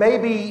 It may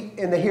be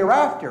in the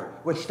hereafter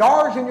with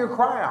stars in your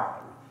crown.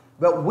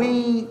 But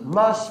we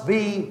must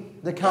be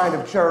the kind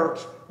of church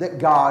that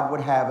God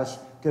would have us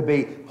to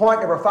be. Point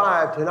number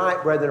 5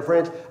 tonight, brethren and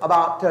friends,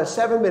 about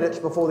 7 minutes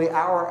before the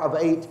hour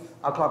of 8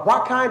 o'clock.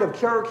 What kind of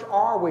church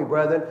are we,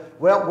 brethren?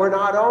 Well, we're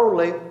not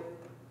only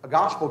a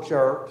gospel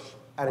church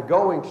and a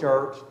going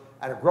church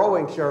and a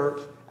growing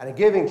church and a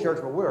giving church,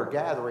 but we're a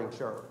gathering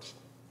church.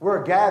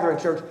 We're a gathering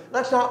church.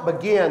 Let's not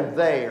begin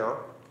there.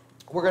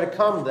 We're going to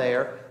come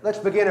there. Let's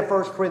begin in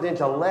 1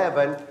 Corinthians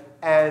 11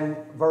 and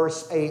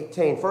verse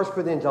 18. 1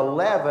 Corinthians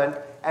 11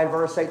 and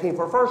verse 18.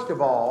 For first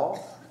of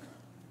all,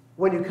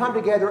 when you come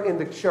together in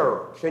the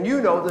church, and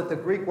you know that the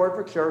Greek word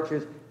for church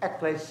is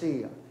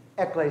ekklesia,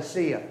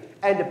 ekklesia.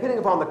 And depending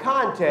upon the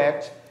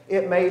context,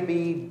 it may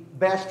be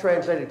best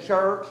translated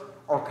church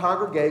or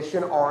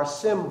congregation or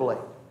assembly.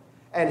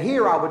 And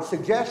here I would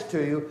suggest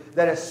to you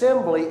that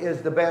assembly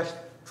is the best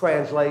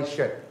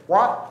translation.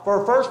 What?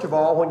 For first of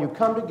all, when you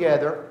come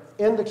together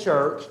in the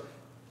church,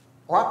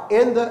 what?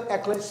 In the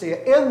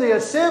ecclesia, in the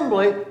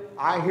assembly,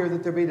 I hear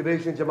that there be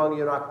divisions among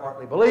you, and I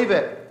partly believe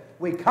it.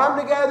 We come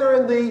together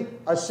in the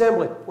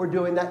assembly. We're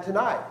doing that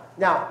tonight.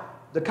 Now,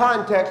 the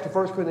context of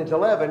 1 Corinthians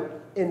 11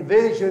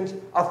 envisions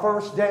a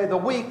first day of the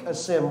week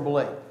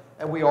assembly.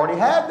 And we already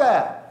had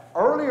that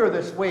earlier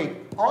this week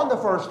on the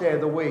first day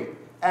of the week.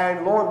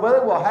 And Lord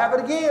willing, we'll have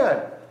it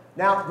again.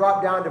 Now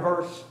drop down to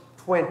verse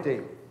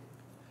 20.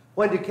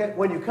 When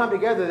you come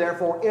together,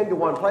 therefore, into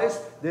one place,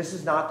 this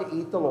is not to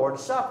eat the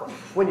Lord's Supper.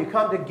 When you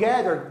come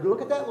together,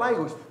 look at that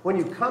language. When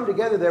you come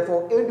together,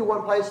 therefore, into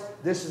one place,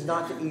 this is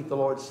not to eat the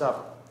Lord's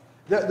Supper.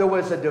 There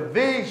was a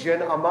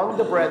division among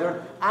the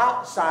brethren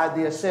outside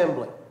the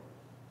assembly.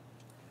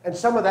 And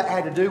some of that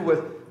had to do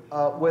with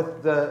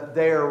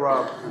their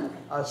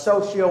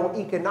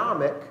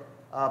socioeconomic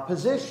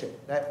position.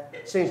 That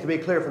seems to be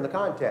clear from the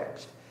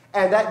context.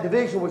 And that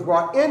division was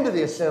brought into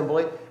the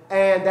assembly,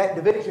 and that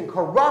division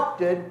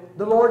corrupted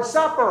the Lord's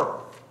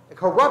Supper. It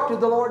corrupted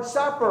the Lord's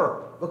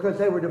Supper because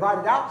they were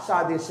divided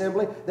outside the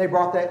assembly. They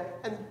brought that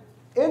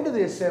into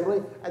the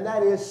assembly, and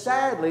that is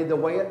sadly the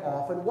way it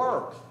often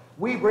works.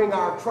 We bring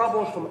our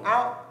troubles from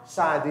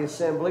outside the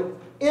assembly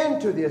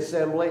into the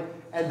assembly,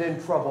 and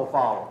then trouble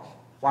follows.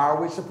 Why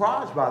are we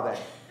surprised by that?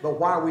 But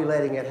why are we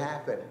letting it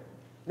happen?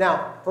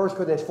 Now, 1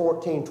 Corinthians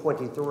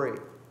 14:23.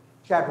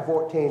 Chapter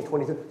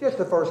 14:23. Just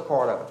the first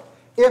part of it.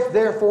 If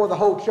therefore the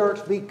whole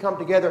church be come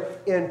together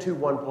into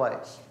one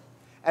place.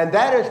 And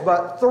that is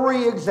but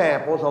three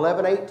examples,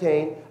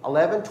 11:18,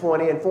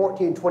 11:20, and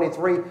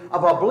 14:23,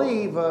 of, I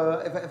believe,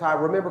 if I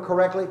remember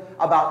correctly,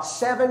 about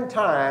 7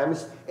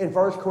 times in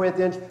 1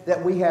 Corinthians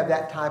that we have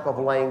that type of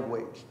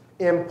language.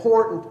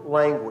 Important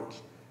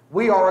language.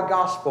 We are a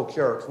gospel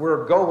church.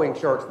 We're a going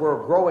church.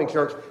 We're a growing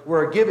church.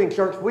 We're a giving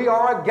church. We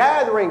are a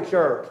gathering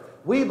church.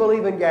 We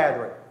believe in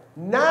gathering.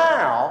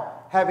 Now,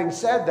 having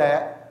said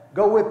that,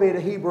 go with me to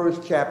Hebrews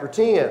chapter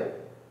 10.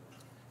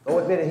 Go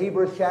with me to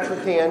Hebrews chapter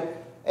 10.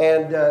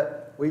 And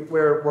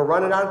we're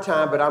running out of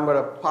time, but I'm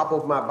going to pop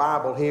open my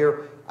Bible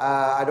here.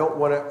 I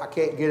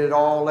can't get it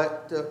all.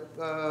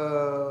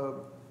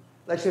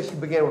 Let's just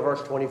begin with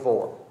verse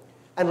 24.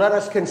 And let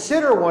us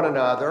consider one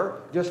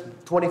another, just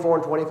 24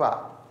 and 25.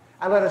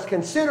 And let us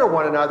consider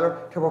one another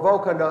to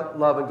provoke unto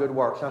love and good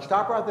works. Now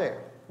stop right there.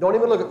 Don't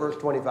even look at verse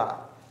 25.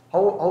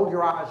 Hold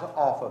your eyes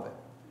off of it.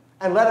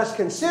 And let us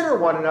consider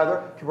one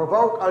another to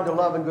provoke unto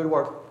love and good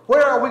works.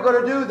 Where are we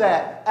going to do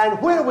that? And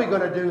when are we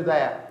going to do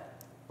that?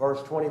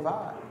 Verse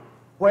 25.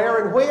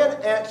 Where and when?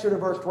 Answer to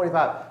verse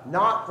 25.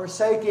 Not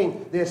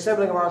forsaking the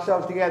assembling of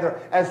ourselves together,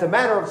 as the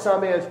manner of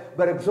some is,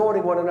 but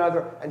exhorting one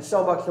another, and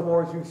so much the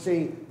more as you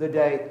see the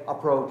day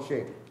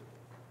approaching.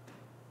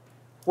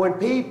 When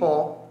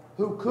people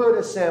who could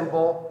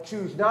assemble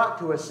choose not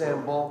to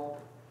assemble,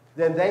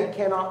 then they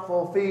cannot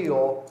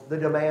fulfill the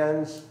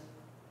demands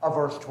of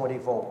verse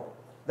 24.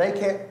 They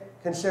can't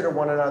consider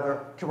one another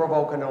to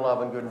provoke unto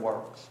love and good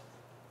works.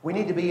 We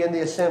need to be in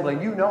the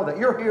assembly. You know that.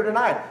 You're here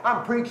tonight.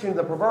 I'm preaching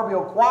the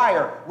proverbial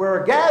choir.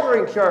 We're a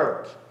gathering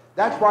church.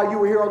 That's why you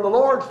were here on the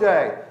Lord's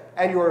Day.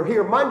 And you were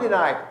here Monday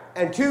night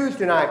and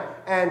Tuesday night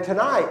and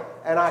tonight.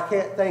 And I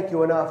can't thank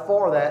you enough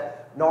for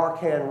that, nor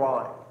can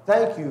Ronnie.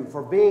 Thank you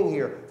for being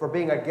here, for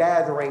being a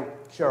gathering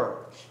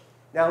church.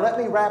 Now let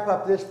me wrap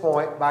up this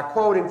point by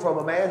quoting from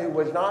a man who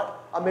was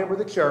not a member of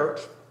the church.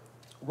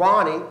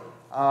 Ronnie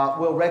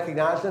will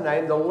recognize the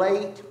name, the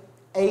late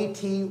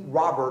A.T.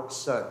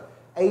 Robertson.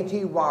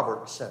 A.T.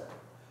 Robertson.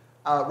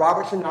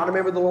 Robertson, not a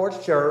member of the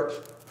Lord's church,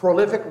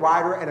 prolific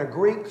writer and a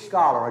Greek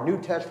scholar, a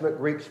New Testament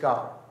Greek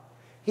scholar.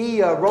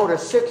 He wrote a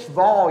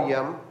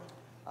 6-volume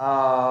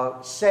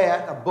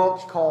set of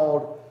books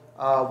called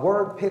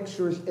Word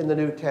Pictures in the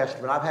New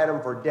Testament. I've had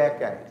them for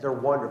decades. They're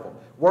wonderful.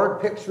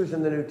 Word Pictures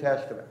in the New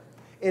Testament.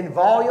 In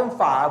Volume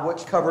 5,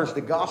 which covers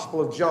the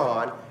Gospel of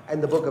John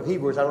and the book of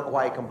Hebrews, I don't know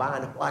why he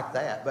combined them like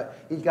that, but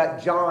he's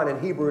got John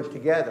and Hebrews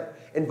together.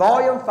 In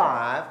Volume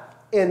 5,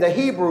 in the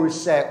Hebrews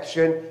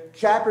section,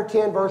 chapter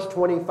 10, verse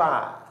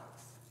 25,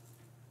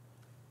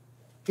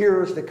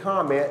 here's the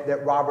comment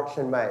that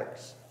Robertson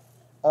makes.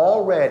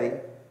 Already,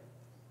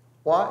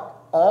 what?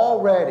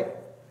 Already,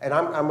 and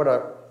I'm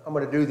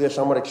going to do this.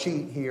 I'm going to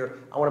cheat here.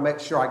 I want to make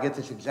sure I get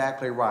this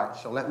exactly right.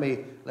 So let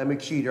me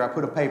cheat here. I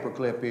put a paper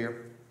clip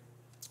here.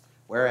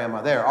 Where am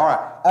I? There. All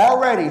right.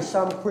 Already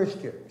some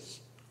Christians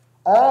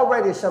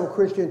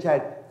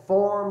had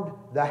formed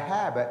the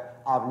habit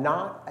of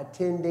not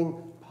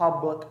attending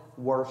public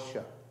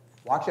worship.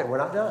 Watch it, we're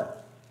not done.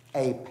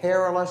 A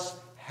perilous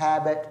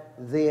habit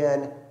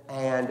then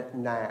and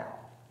now.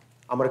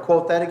 I'm going to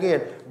quote that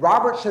again.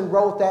 Robertson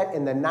wrote that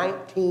in the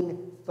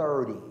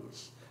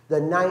 1930s.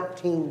 The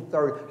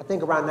 1930s, I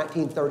think around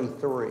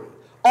 1933.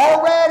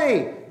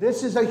 Already,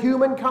 this is a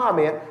human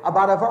comment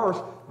about a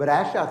verse, but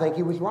actually I think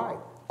he was right.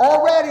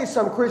 Already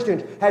some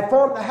Christians had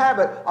formed the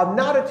habit of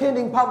not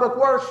attending public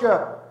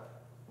worship.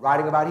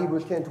 Writing about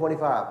Hebrews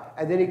 10:25.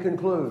 And then he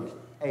concludes,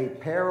 a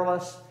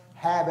perilous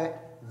habit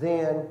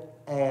then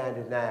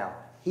and now.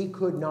 He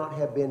could not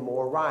have been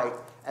more right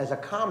as a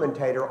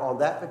commentator on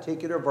that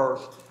particular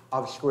verse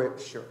of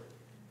Scripture.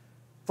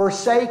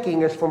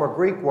 Forsaking is from a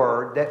Greek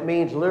word that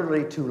means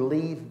literally to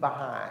leave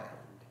behind.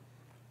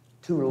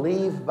 To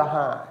leave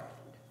behind.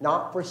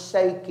 Not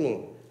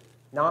forsaking.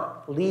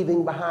 Not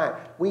leaving behind.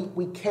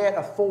 We can't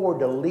afford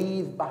to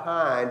leave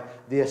behind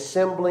the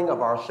assembling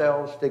of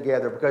ourselves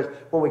together, because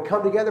when we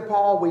come together,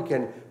 Paul, we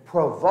can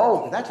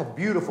provoke. That's a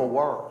beautiful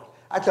word.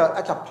 That's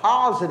a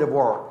positive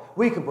word.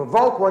 We can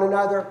provoke one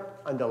another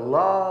unto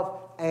love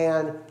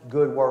and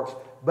good works.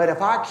 But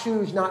if I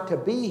choose not to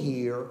be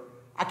here,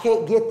 I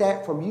can't get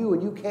that from you,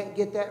 and you can't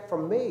get that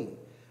from me.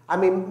 I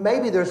mean,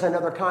 maybe there's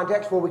another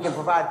context where we can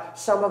provide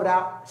some of it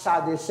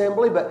outside the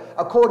assembly, but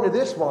according to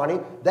this, Ronnie,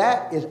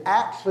 that is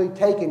actually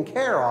taken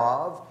care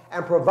of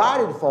and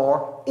provided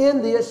for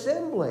in the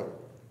assembly.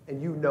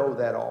 And you know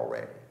that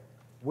already.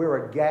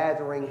 We're a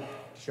gathering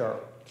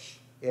church,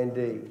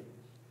 indeed.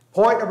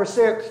 Point number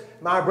 6,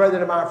 my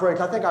brethren and my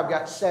friends. I think I've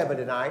got 7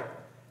 tonight.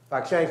 If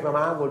I change my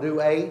mind, we'll do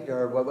 8,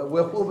 or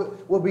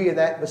we'll be in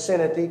that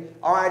vicinity.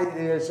 All right, it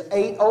is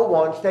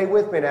 8:01. Stay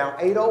with me now.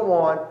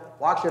 8:01.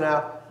 Watch it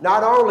now.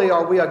 Not only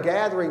are we a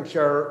gathering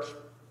church,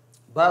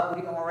 but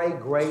we are a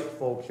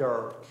grateful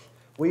church.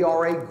 We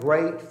are a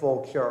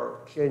grateful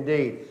church,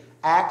 indeed.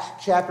 Acts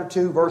chapter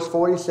 2, verse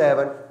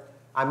 47.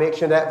 I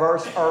mentioned that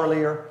verse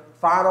earlier.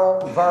 Final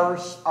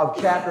verse of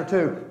chapter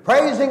 2.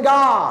 Praising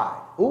God.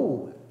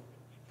 Ooh.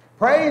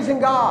 Praising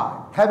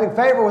God. Having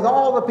favor with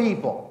all the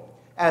people.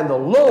 And the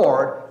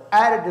Lord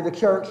added to the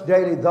church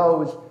daily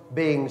those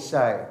being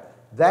saved.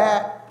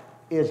 That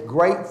is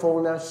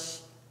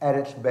gratefulness at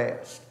its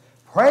best.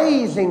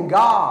 Praising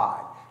God,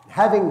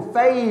 having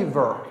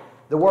favor.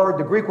 The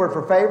Greek word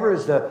for favor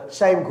is the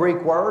same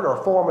Greek word,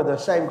 or form of the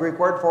same Greek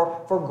word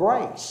for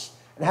grace.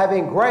 And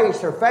having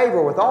grace or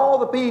favor with all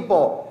the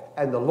people.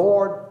 And the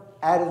Lord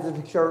added to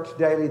the church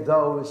daily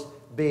those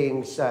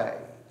being saved.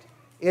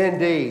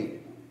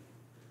 Indeed.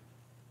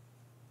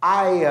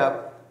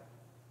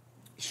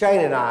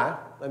 Shane and I,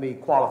 let me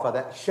qualify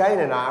that. Shane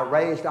and I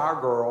raised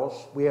our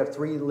girls. We have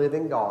 3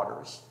 living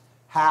daughters.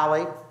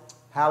 Hallie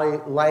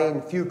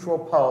Lane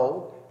Futrell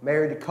Poe,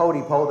 married to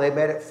Cody Poe. They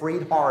met at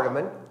Freed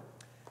Hardeman.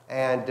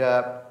 And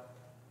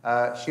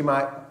she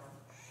might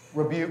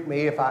rebuke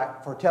me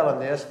for telling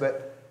this,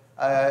 but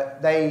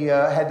they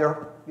had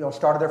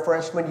started their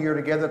freshman year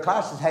together. The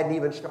classes hadn't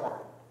even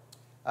started.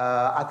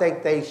 I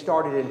think they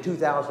started in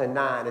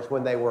 2009 is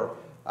when they were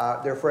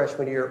their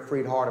freshman year at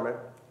Freed Hardeman.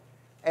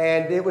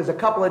 And it was a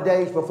couple of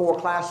days before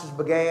classes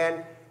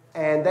began,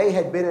 and they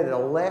had been at a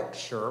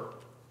lecture,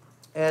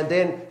 and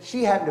then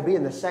she happened to be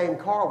in the same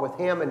car with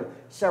him and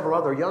several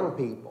other young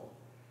people.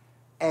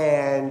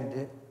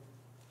 And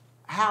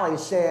Hallie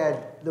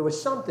said, there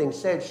was something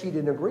said she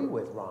didn't agree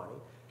with,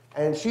 Ronnie.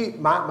 And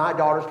my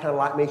daughter's kind of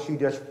like me, she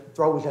just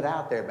throws it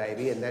out there,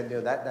 baby, and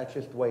then, that's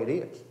just the way it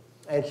is.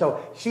 And so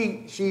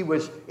she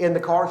was in the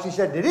car. She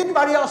said, did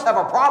anybody else have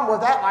a problem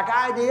with that like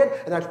I did?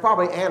 And that's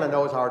probably, Anna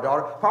knows our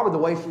daughter, probably the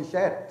way she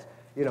said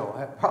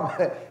it,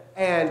 probably.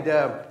 And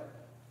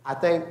I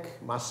think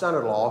my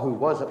son-in-law, who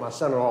wasn't my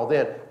son-in-law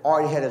then,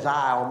 already had his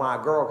eye on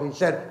my girl. He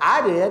said,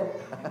 I did.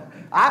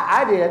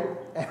 I did.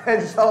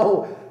 And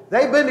so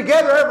they've been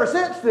together ever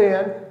since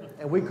then.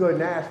 And we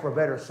couldn't ask for a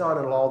better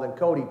son-in-law than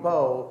Cody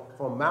Poe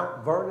from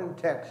Mount Vernon,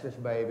 Texas,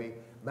 baby.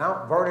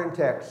 Mount Vernon,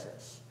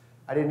 Texas.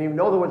 I didn't even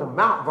know there was a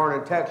Mount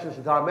Vernon, Texas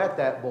until I met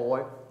that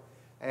boy.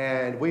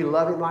 And we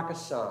love him like a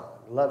son.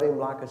 Love him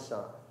like a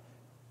son.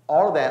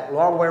 All of that,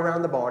 long way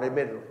around the barn,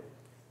 admittedly.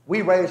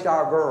 We raised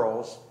our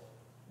girls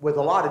with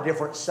a lot of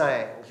different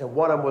sayings. And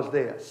one of them was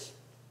this.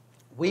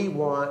 We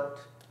want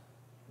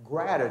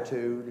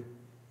gratitude,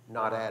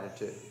 not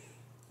attitude.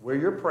 We're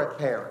your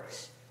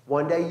parents.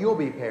 One day you'll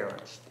be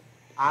parents.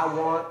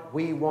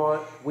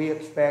 We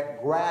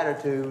expect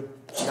gratitude,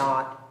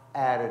 not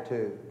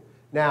attitude.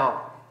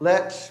 Now,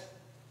 let's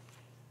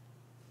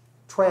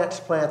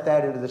transplant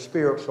that into the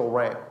spiritual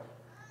realm.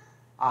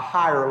 A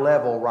higher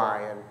level,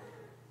 Ryan.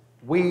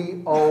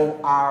 We owe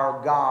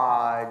our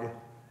God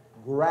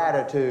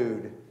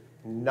gratitude,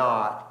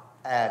 not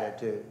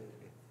attitude.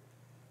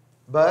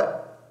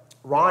 But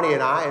Ronnie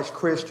and I, as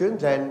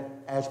Christians and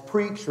as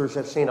preachers,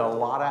 have seen a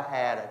lot of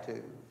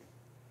attitude.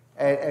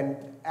 And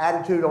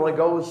attitude only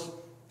goes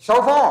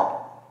so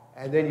far,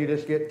 and then you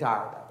just get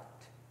tired of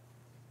it.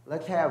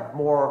 Let's have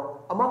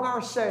more, among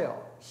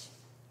ourselves,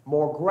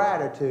 more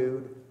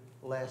gratitude,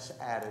 less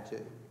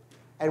attitude.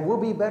 And we'll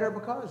be better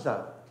because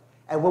of it.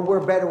 And when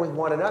we're better with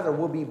one another,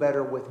 we'll be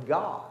better with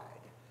God.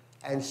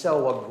 And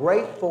so a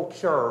grateful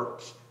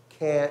church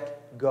can't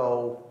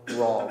go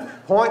wrong.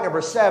 Point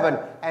number 7,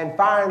 and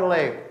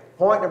finally,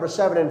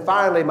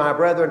 my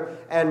brethren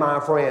and my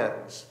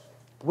friends,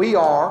 we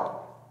are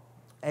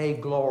a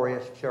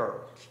glorious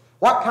church.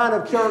 What kind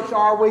of church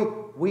are we?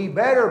 We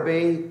better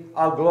be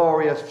a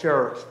glorious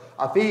church.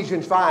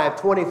 Ephesians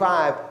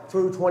 5:25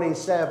 through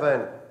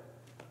 27.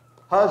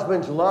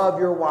 Husbands, love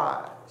your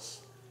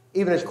wives,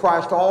 even as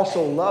Christ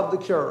also loved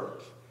the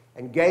church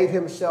and gave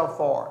himself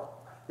for it,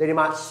 that he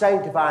might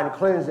sanctify and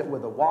cleanse it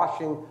with the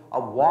washing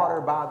of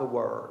water by the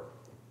word.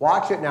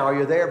 Watch it now. Are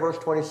you there? Verse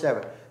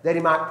 27. That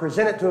he might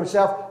present it to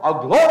himself a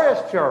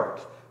glorious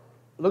church.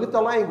 Look at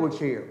the language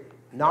here.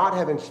 Not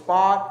having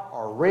spot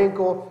or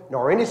wrinkle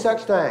nor any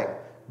such thing,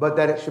 but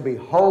that it should be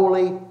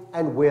holy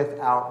and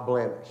without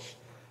blemish.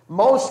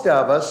 Most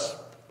of us,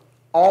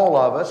 all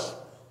of us,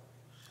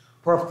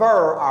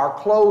 prefer our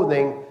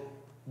clothing,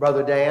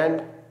 Brother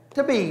Dan,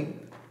 to be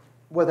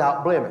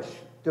without blemish,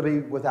 to be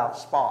without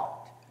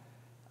spot.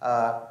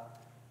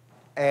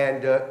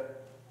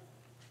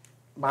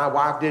 My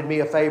wife did me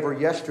a favor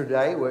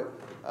yesterday, or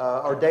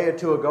a day or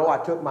two ago. I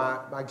took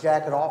my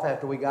jacket off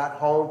after we got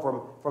home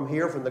from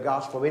here, from the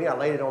gospel meeting. I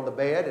laid it on the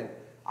bed, and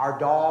our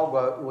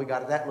dog, we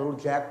got that little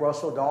Jack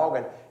Russell dog,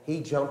 and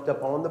he jumped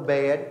up on the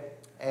bed,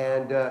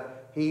 and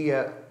he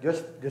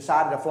just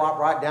decided to flop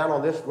right down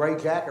on this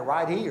gray jacket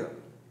right here.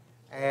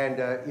 And,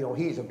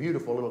 he's a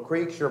beautiful little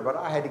creature, but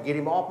I had to get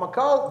him off my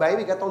coat,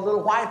 baby. Got those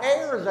little white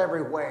hairs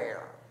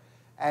everywhere.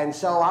 And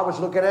so I was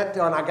looking at it,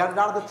 and I got it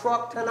out of the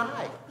truck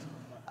tonight.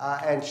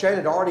 And Shane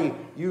had already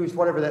used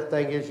whatever that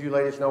thing is. You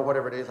ladies know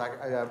whatever it is.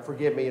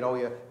 Forgive me,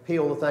 you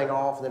peel the thing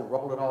off and then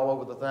roll it all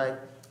over the thing.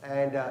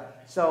 And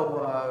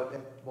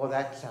well,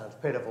 that sounds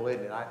pitiful,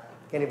 isn't it? I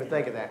can't even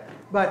think of that.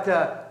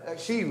 But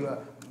she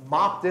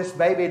mopped this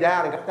baby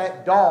down and got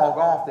that dog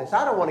off this.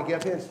 I don't want to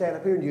get up here and stand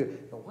up here and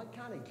what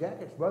kind of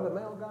jackets Brother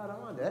Mel got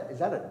on? Is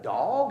that a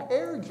dog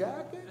hair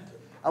jacket?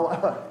 Oh,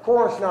 of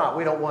course not.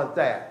 We don't want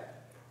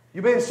that.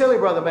 You're being silly,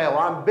 Brother Mel.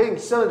 I'm being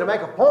silly to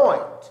make a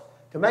point.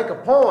 To make a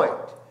point.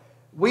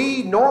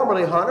 We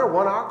normally, Hunter,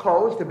 want our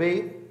clothes to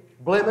be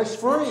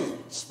blemish-free,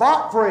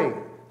 spot-free,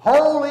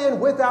 holy and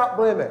without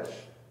blemish.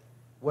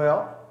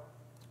 Well,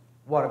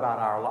 what about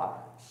our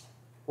lives?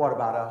 What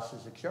about us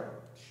as a church?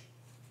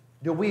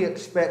 Do we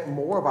expect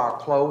more of our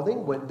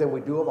clothing than we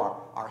do of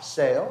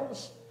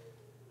ourselves?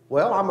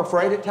 Well, I'm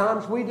afraid at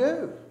times we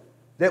do.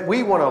 That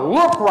we want to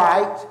look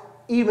right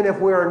even if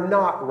we're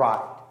not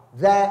right.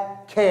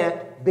 That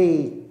can't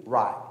be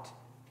right.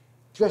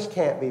 Just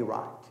can't be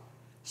right.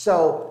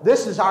 So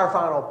this is our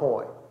final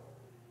point.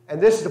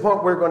 And this is the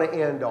point we're going to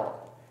end on.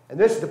 And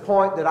this is the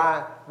point that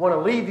I want to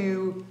leave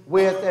you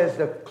with as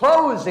the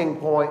closing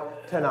point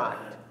tonight.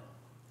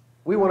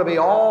 We want to be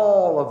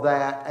all of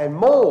that and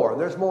more.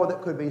 There's more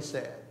that could be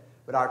said,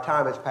 but our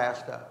time has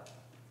passed up.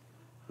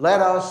 Let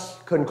us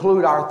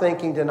conclude our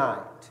thinking tonight.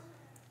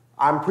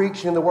 I'm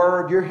preaching the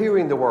Word, you're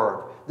hearing the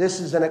Word. This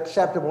is an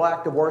acceptable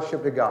act of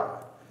worship to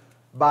God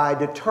by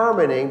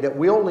determining that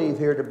we'll leave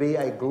here to be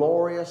a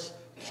glorious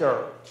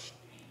church.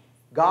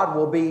 God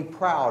will be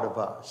proud of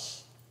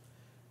us.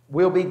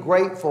 We'll be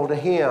grateful to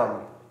Him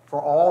for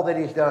all that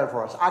He's done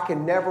for us. I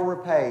can never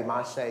repay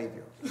my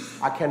Savior.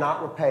 I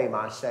cannot repay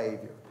my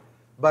Savior.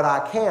 But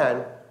I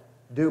can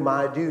do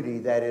my duty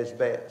that is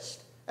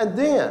best. And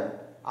then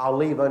I'll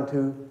leave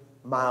unto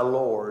my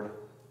Lord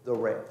the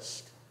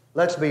rest.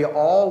 Let's be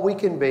all we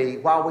can be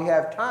while we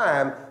have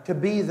time to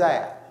be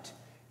that.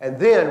 And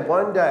then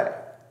one day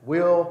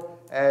we'll,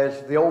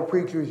 as the old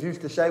preachers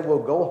used to say, we'll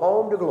go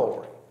home to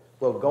glory.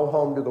 We'll go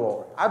home to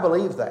glory. I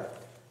believe that.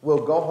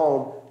 We'll go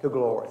home to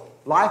glory.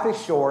 Life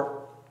is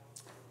short.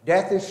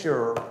 Death is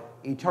sure.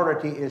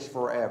 Eternity is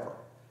forever.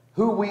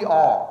 Who we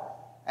are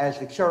as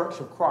the church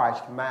of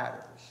Christ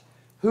matters.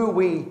 Who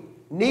we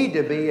need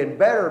to be and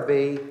better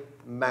be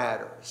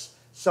matters.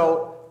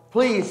 So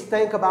please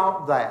think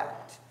about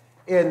that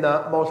in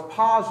the most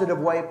positive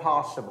way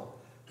possible.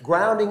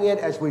 Grounding it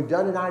as we've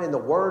done tonight in the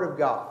Word of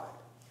God.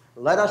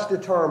 Let us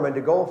determine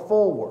to go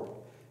forward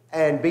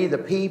and be the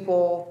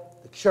people,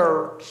 the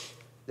church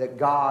that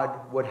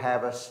God would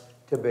have us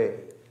to be.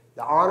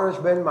 The honor's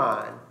been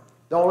mine.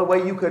 The only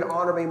way you could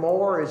honor me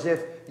more is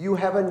if you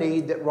have a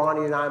need that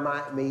Ronnie and I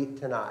might meet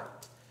tonight.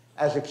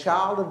 As a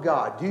child of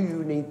God, do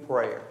you need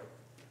prayer?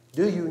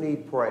 Do you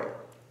need prayer?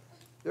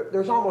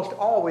 There's almost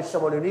always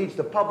someone who needs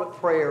the public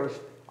prayers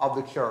of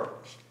the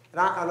church. And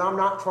I'm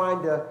not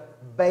trying to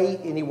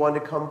bait anyone to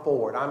come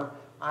forward.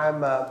 I'm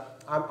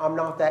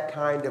not that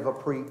kind of a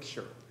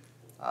preacher.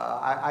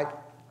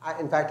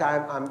 In fact,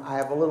 I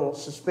have a little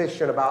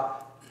suspicion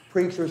about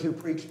preachers who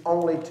preach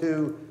only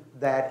to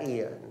that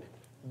end.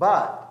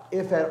 But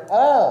if at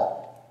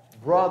all,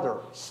 brother,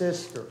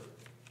 sister,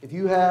 if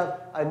you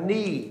have a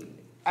need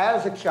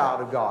as a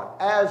child of God,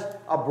 as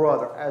a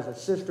brother, as a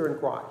sister in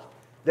Christ,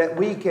 that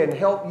we can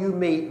help you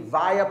meet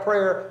via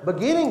prayer,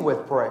 beginning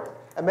with prayer,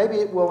 and maybe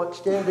it will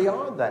extend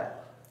beyond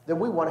that, then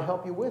we want to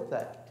help you with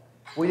that.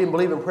 If we didn't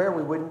believe in prayer,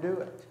 we wouldn't do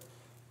it.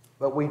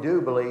 But we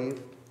do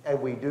believe, and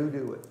we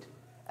do it.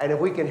 And if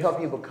we can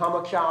help you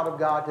become a child of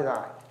God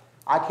tonight,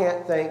 I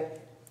can't think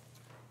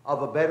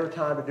of a better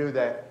time to do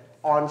that.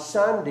 On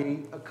Sunday,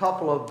 a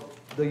couple of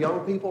the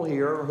young people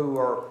here who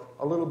are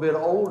a little bit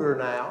older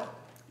now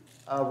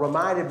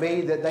reminded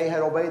me that they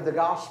had obeyed the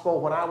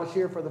gospel when I was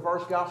here for the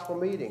first gospel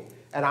meeting.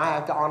 And I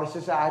have to honestly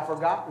say I had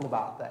forgotten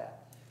about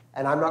that.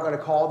 And I'm not going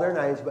to call their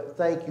names, but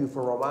thank you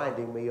for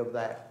reminding me of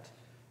that.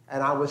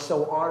 And I was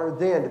so honored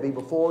then to be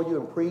before you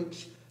and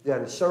preach the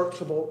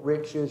unsearchable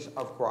riches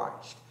of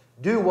Christ.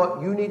 Do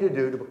what you need to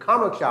do to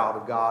become a child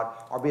of God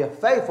or be a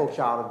faithful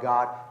child of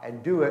God,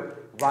 and do it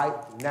right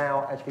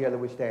now as together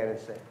we stand and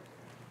sing.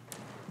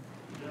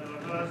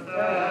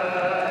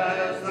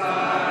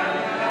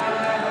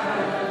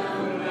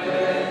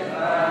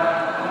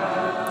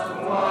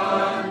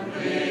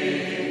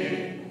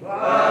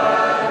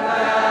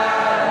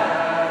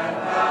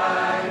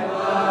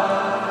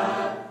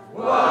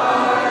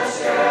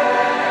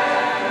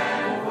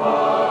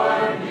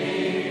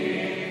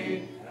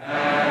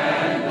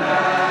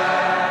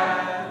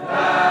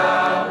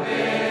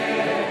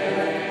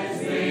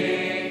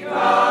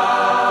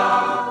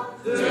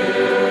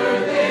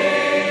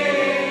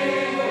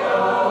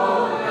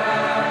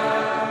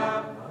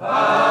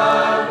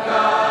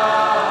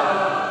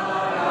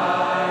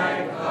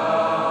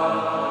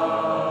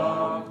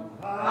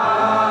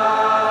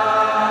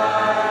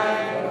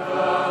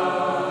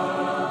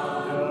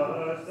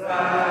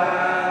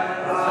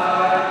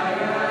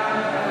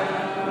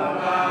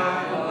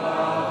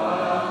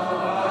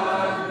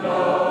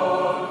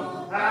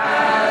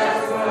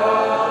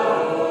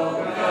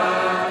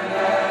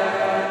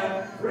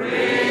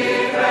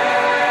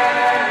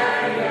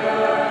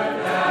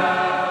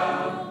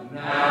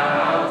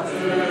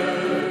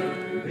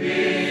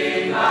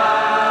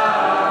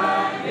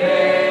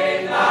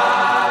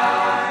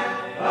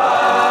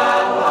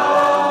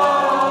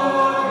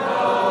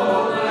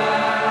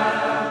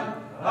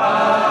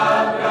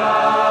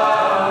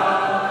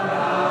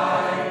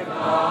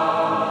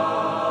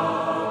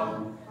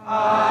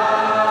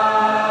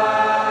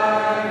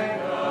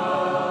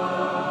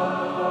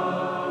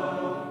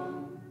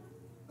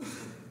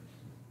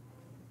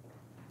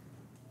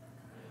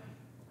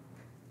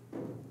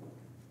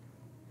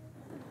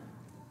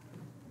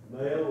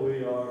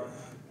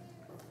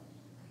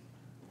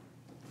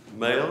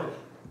 Male,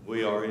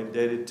 we are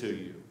indebted to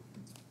you.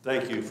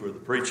 Thank you for the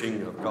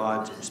preaching of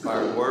God's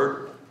inspired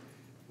word.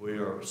 We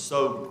are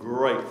so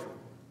grateful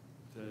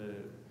that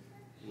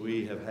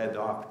we have had the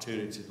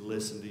opportunity to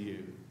listen to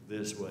you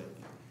this week.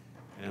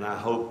 And I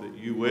hope that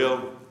you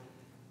will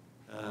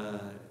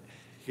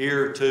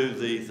hear to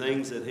the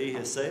things that he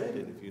has said.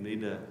 And if you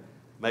need to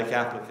make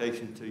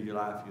application to your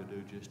life, you'll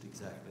do just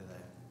exactly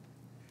that.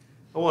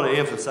 I want to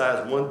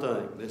emphasize one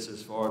thing. This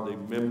is for the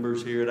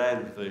members here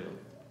at Adamsville.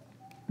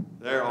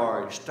 There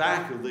are a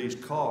stack of these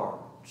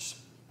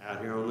cards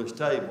out here on this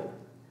table.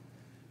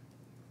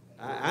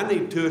 I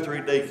need 2 or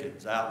 3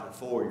 deacons out in the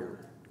foyer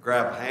to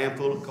grab a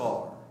handful of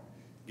cards.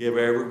 Give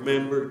every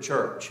member of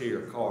church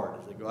here a card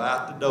as they go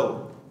out the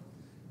door.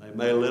 They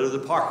may litter the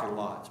parking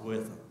lots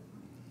with them.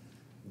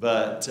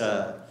 But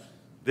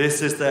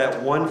this is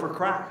that one for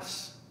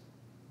Christ.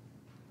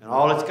 And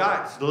all it's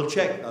got is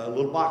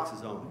little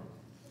boxes on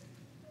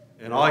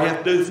it. And all you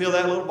have to do to fill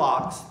that little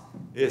box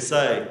is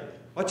say,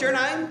 "What's your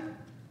name?"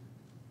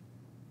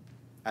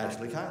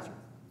 Ashley Kaiser.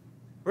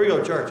 Where you go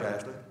to church,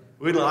 Ashley?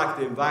 We'd like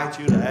to invite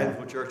you to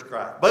Adamsville Church of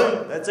Christ.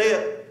 Boom, that's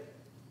it.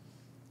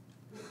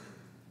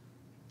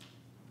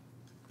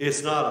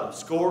 It's not a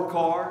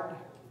scorecard.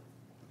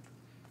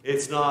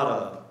 It's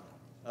not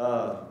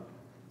a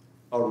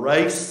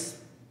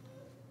race.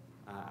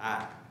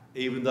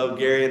 Even though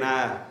Gary and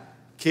I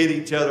kid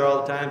each other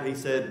all the time,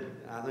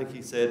 I think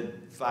he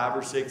said 5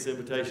 or 6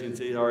 invitations.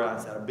 He's all right. I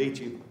said, "I beat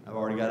you. I've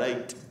already got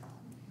 8.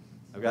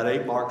 I've got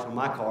 8 marks on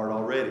my card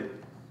already."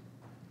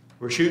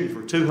 We're shooting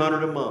for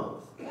 200 a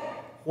month.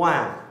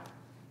 Why?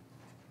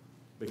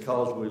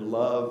 Because we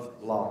love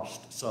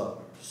lost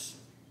souls.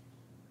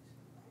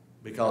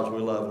 Because we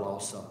love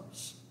lost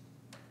souls.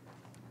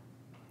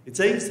 It's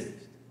easy.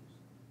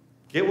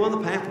 Get one of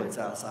the pamphlets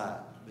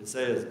outside that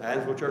says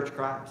Adamsville Church of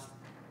Christ.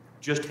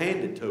 Just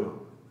hand it to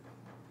them.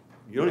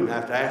 You don't even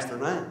have to ask their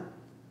name.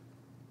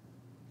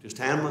 Just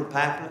hand them the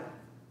pamphlet,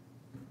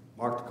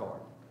 mark the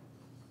card.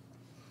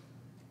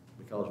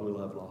 Because we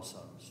love lost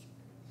souls.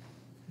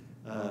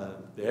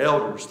 The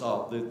elders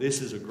thought that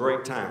this is a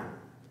great time.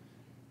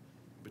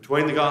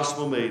 Between the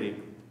gospel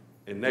meeting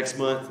and next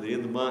month, at the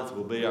end of the month,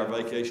 will be our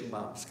vacation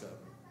Bible discovery.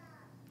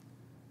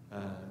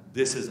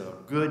 This is a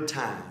good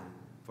time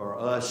for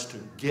us to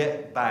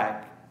get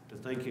back to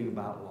thinking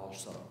about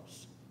lost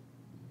souls.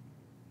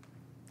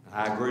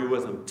 I agree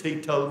with them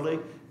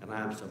teetotally, and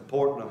I'm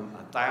supporting them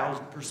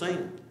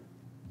 1,000%.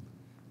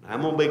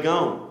 I'm going to be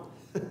gone.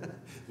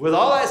 With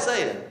all that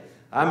said,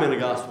 I'm in a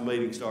gospel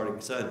meeting starting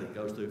Sunday. It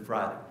goes through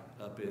Friday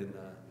up in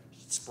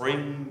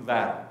Spring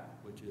Valley,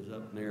 which is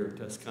up near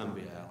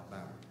Tuscumbia,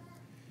 Alabama.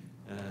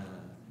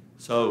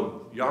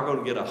 So y'all going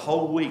to get a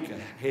whole week a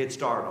head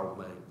start on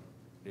me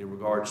in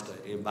regards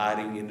to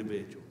inviting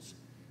individuals.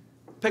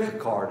 pick a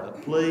card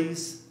up,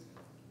 please.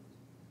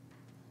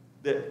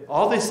 That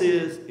all this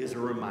is a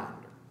reminder.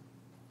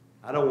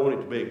 I don't want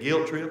it to be a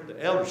guilt trip.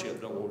 The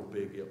eldership don't want it to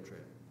be a guilt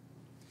trip.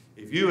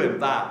 If you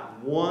invite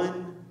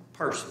one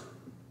person,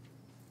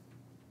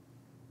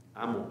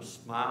 I'm going to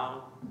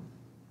smile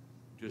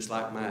just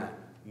like my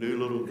new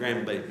little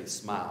grandbaby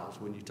smiles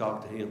when you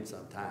talk to him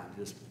sometimes,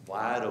 just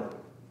wide open.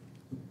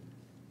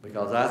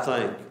 Because I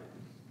think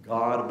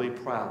God will be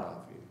proud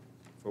of you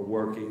for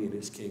working in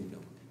His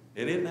kingdom.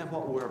 And isn't that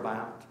what we're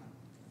about?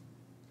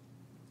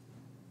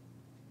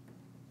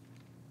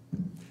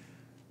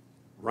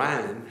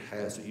 Ryan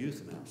has a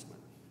youth announcement.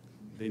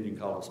 Then you can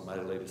call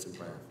somebody to lead us in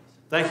prayer.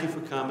 Thank you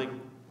for coming.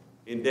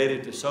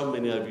 Indebted to so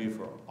many of you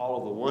for all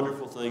of the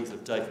wonderful things that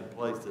have taken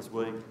place this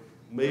week.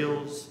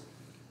 Meals.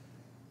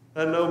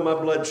 I know my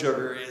blood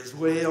sugar is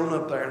way on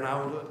up there, and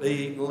I will be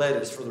eating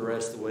lettuce for the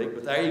rest of the week.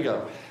 But there you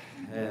go.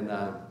 And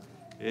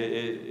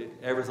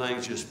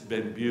everything's just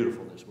been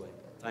beautiful this week.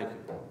 Thank you.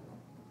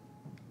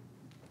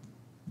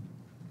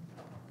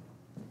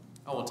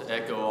 I want to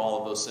echo all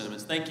of those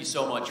sentiments. Thank you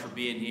so much for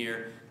being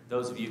here.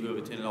 Those of you who have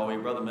attended all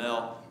week, Brother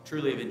Mel,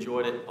 truly have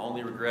enjoyed it.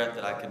 Only regret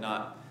that I could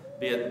not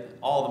be at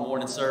all the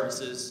morning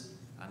services.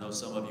 I know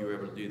some of you were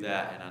able to do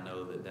that, and I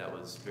know that that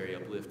was very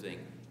uplifting,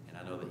 and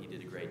I know that he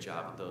did a great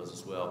job at those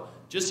as well.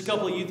 Just a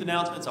couple of youth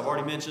announcements. I've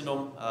already mentioned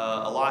them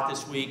a lot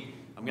this week.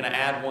 I'm going to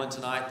add one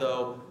tonight,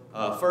 though.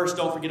 First,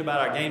 don't forget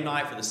about our game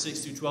night for the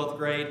 6th through 12th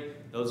grade.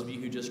 Those of you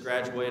who just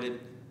graduated,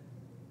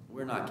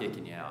 we're not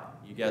kicking you out.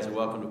 You guys are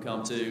welcome to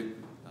come too.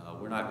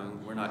 We're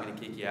not going to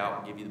kick you out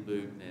and give you the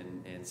boot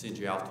and send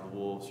you out to the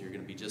wolves. You're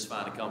going to be just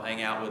fine to come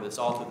hang out with us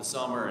all through the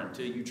summer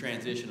until you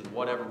transition into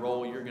whatever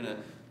role you're going to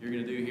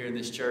do here in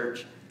this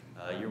church.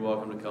 You're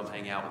welcome to come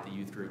hang out with the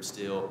youth group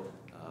still.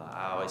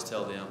 I always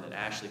tell them that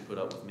Ashley put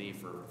up with me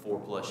for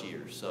 4+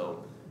 years.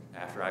 So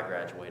after I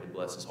graduated,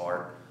 bless his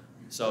heart.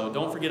 So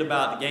don't forget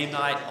about the game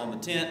night on the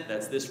 10th.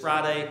 That's this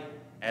Friday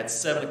at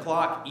 7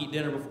 o'clock. Eat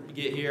dinner before you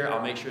get here.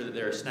 I'll make sure that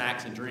there are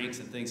snacks and drinks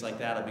and things like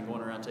that. I've been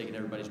going around taking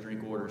everybody's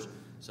drink orders.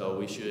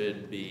 So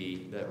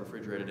that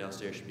refrigerator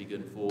downstairs should be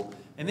good and full.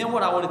 And then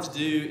what I wanted to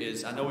do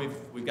is, I know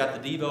we've got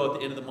the Devo at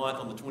the end of the month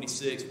on the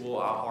 26th.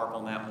 I'll harp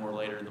on that more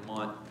later in the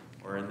month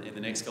or in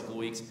the next couple of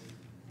weeks.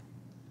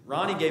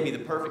 Ronnie gave me the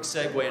perfect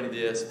segue into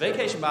this.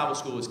 Vacation Bible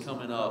School is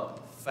coming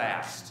up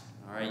fast.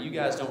 All right, you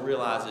guys don't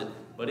realize it,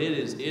 but it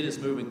is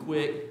moving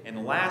quick. And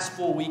the last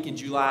full week in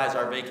July is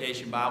our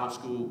Vacation Bible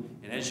School.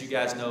 And as you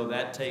guys know,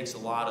 that takes a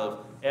lot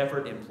of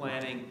effort and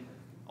planning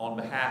on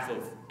behalf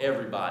of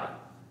everybody.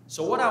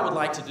 So what I would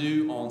like to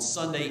do on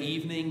Sunday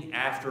evening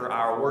after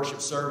our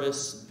worship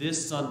service,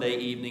 this Sunday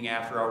evening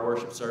after our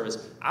worship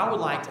service, I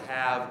would like to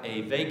have a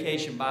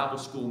Vacation Bible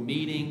School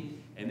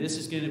meeting, and this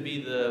is going to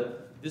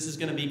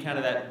be kind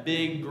of that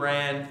big,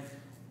 grand,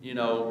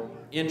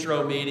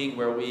 intro meeting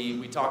where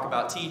we talk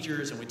about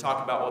teachers and we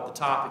talk about what the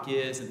topic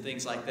is and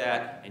things like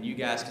that, and you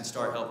guys can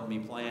start helping me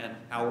plan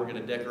how we're going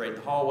to decorate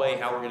the hallway,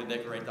 how we're going to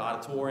decorate the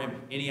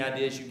auditorium. Any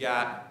ideas you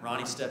got?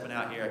 Ronnie's stepping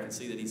out here. I can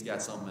see that he's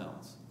got something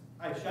else.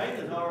 Hey,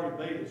 Shayna's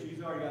already beat us.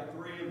 She's already got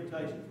 3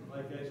 invitations for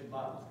Vacation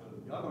Bible School.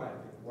 Y'all going to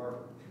have to get to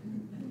work.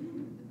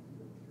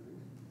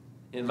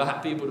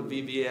 Invite people to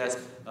VBS.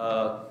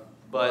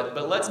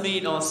 But let's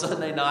meet on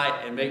Sunday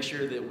night and make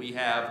sure that we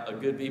have a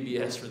good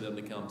VBS for them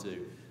to come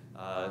to.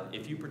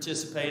 If you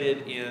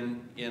participated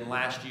in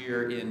last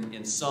year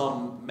in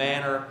some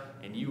manner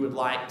and you would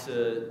like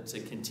to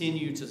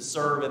continue to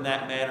serve in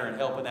that manner and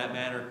help in that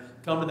manner,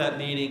 come to that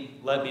meeting.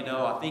 Let me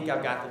know. I think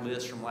I've got the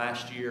list from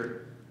last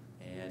year.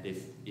 And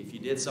if you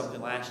did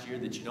something last year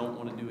that you don't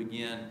want to do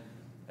again,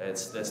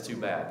 that's too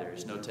bad.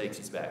 There's no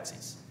takesies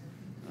backsies.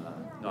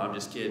 No, I'm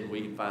just kidding.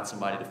 We can find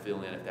somebody to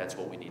fill in if that's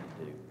what we need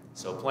to do.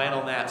 So plan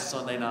on that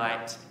Sunday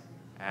night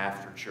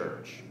after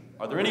church.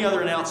 Are there any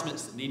other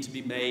announcements that need to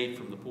be made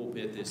from the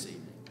pulpit this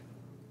evening?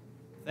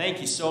 Thank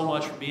you so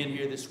much for being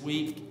here this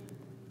week.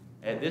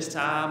 At this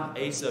time,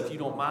 Asa, if you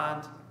don't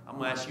mind, I'm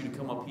going to ask you to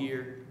come up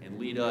here and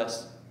lead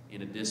us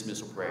in a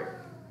dismissal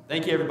prayer.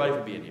 Thank you, everybody,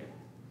 for being here.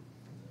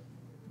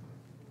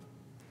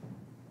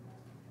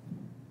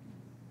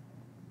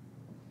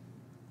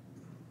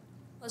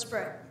 Let's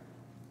pray.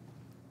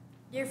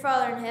 Dear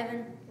Father in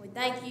heaven, we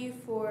thank you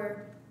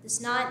for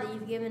this night that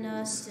you've given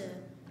us to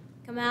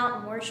come out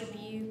and worship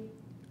you.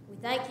 We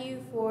thank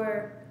you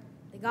for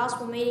the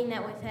gospel meeting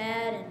that we've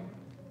had and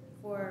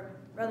for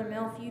Brother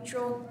Mel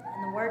Futrell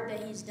and the work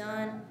that he's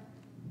done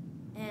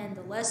and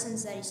the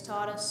lessons that he's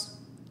taught us.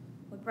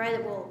 We pray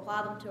that we'll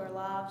apply them to our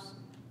lives.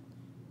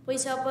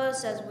 Please help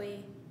us as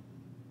we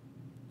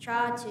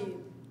try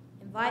to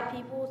invite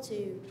people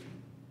to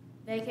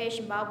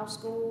Vacation Bible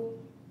School.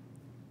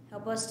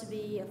 Help us to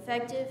be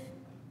effective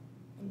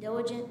and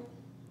diligent.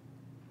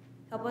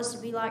 Help us to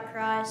be like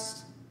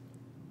Christ.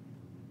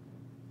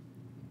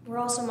 We're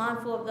also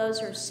mindful of those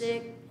who are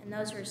sick and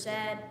those who are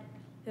sad,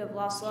 who have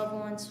lost loved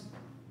ones.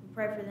 We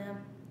pray for them.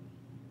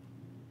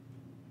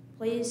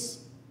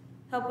 Please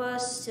help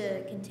us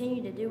to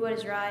continue to do what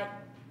is right.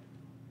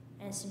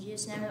 And it's in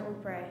Jesus' name that we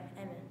pray.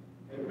 Amen.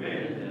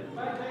 Amen.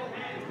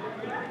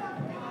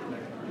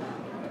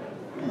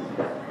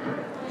 you.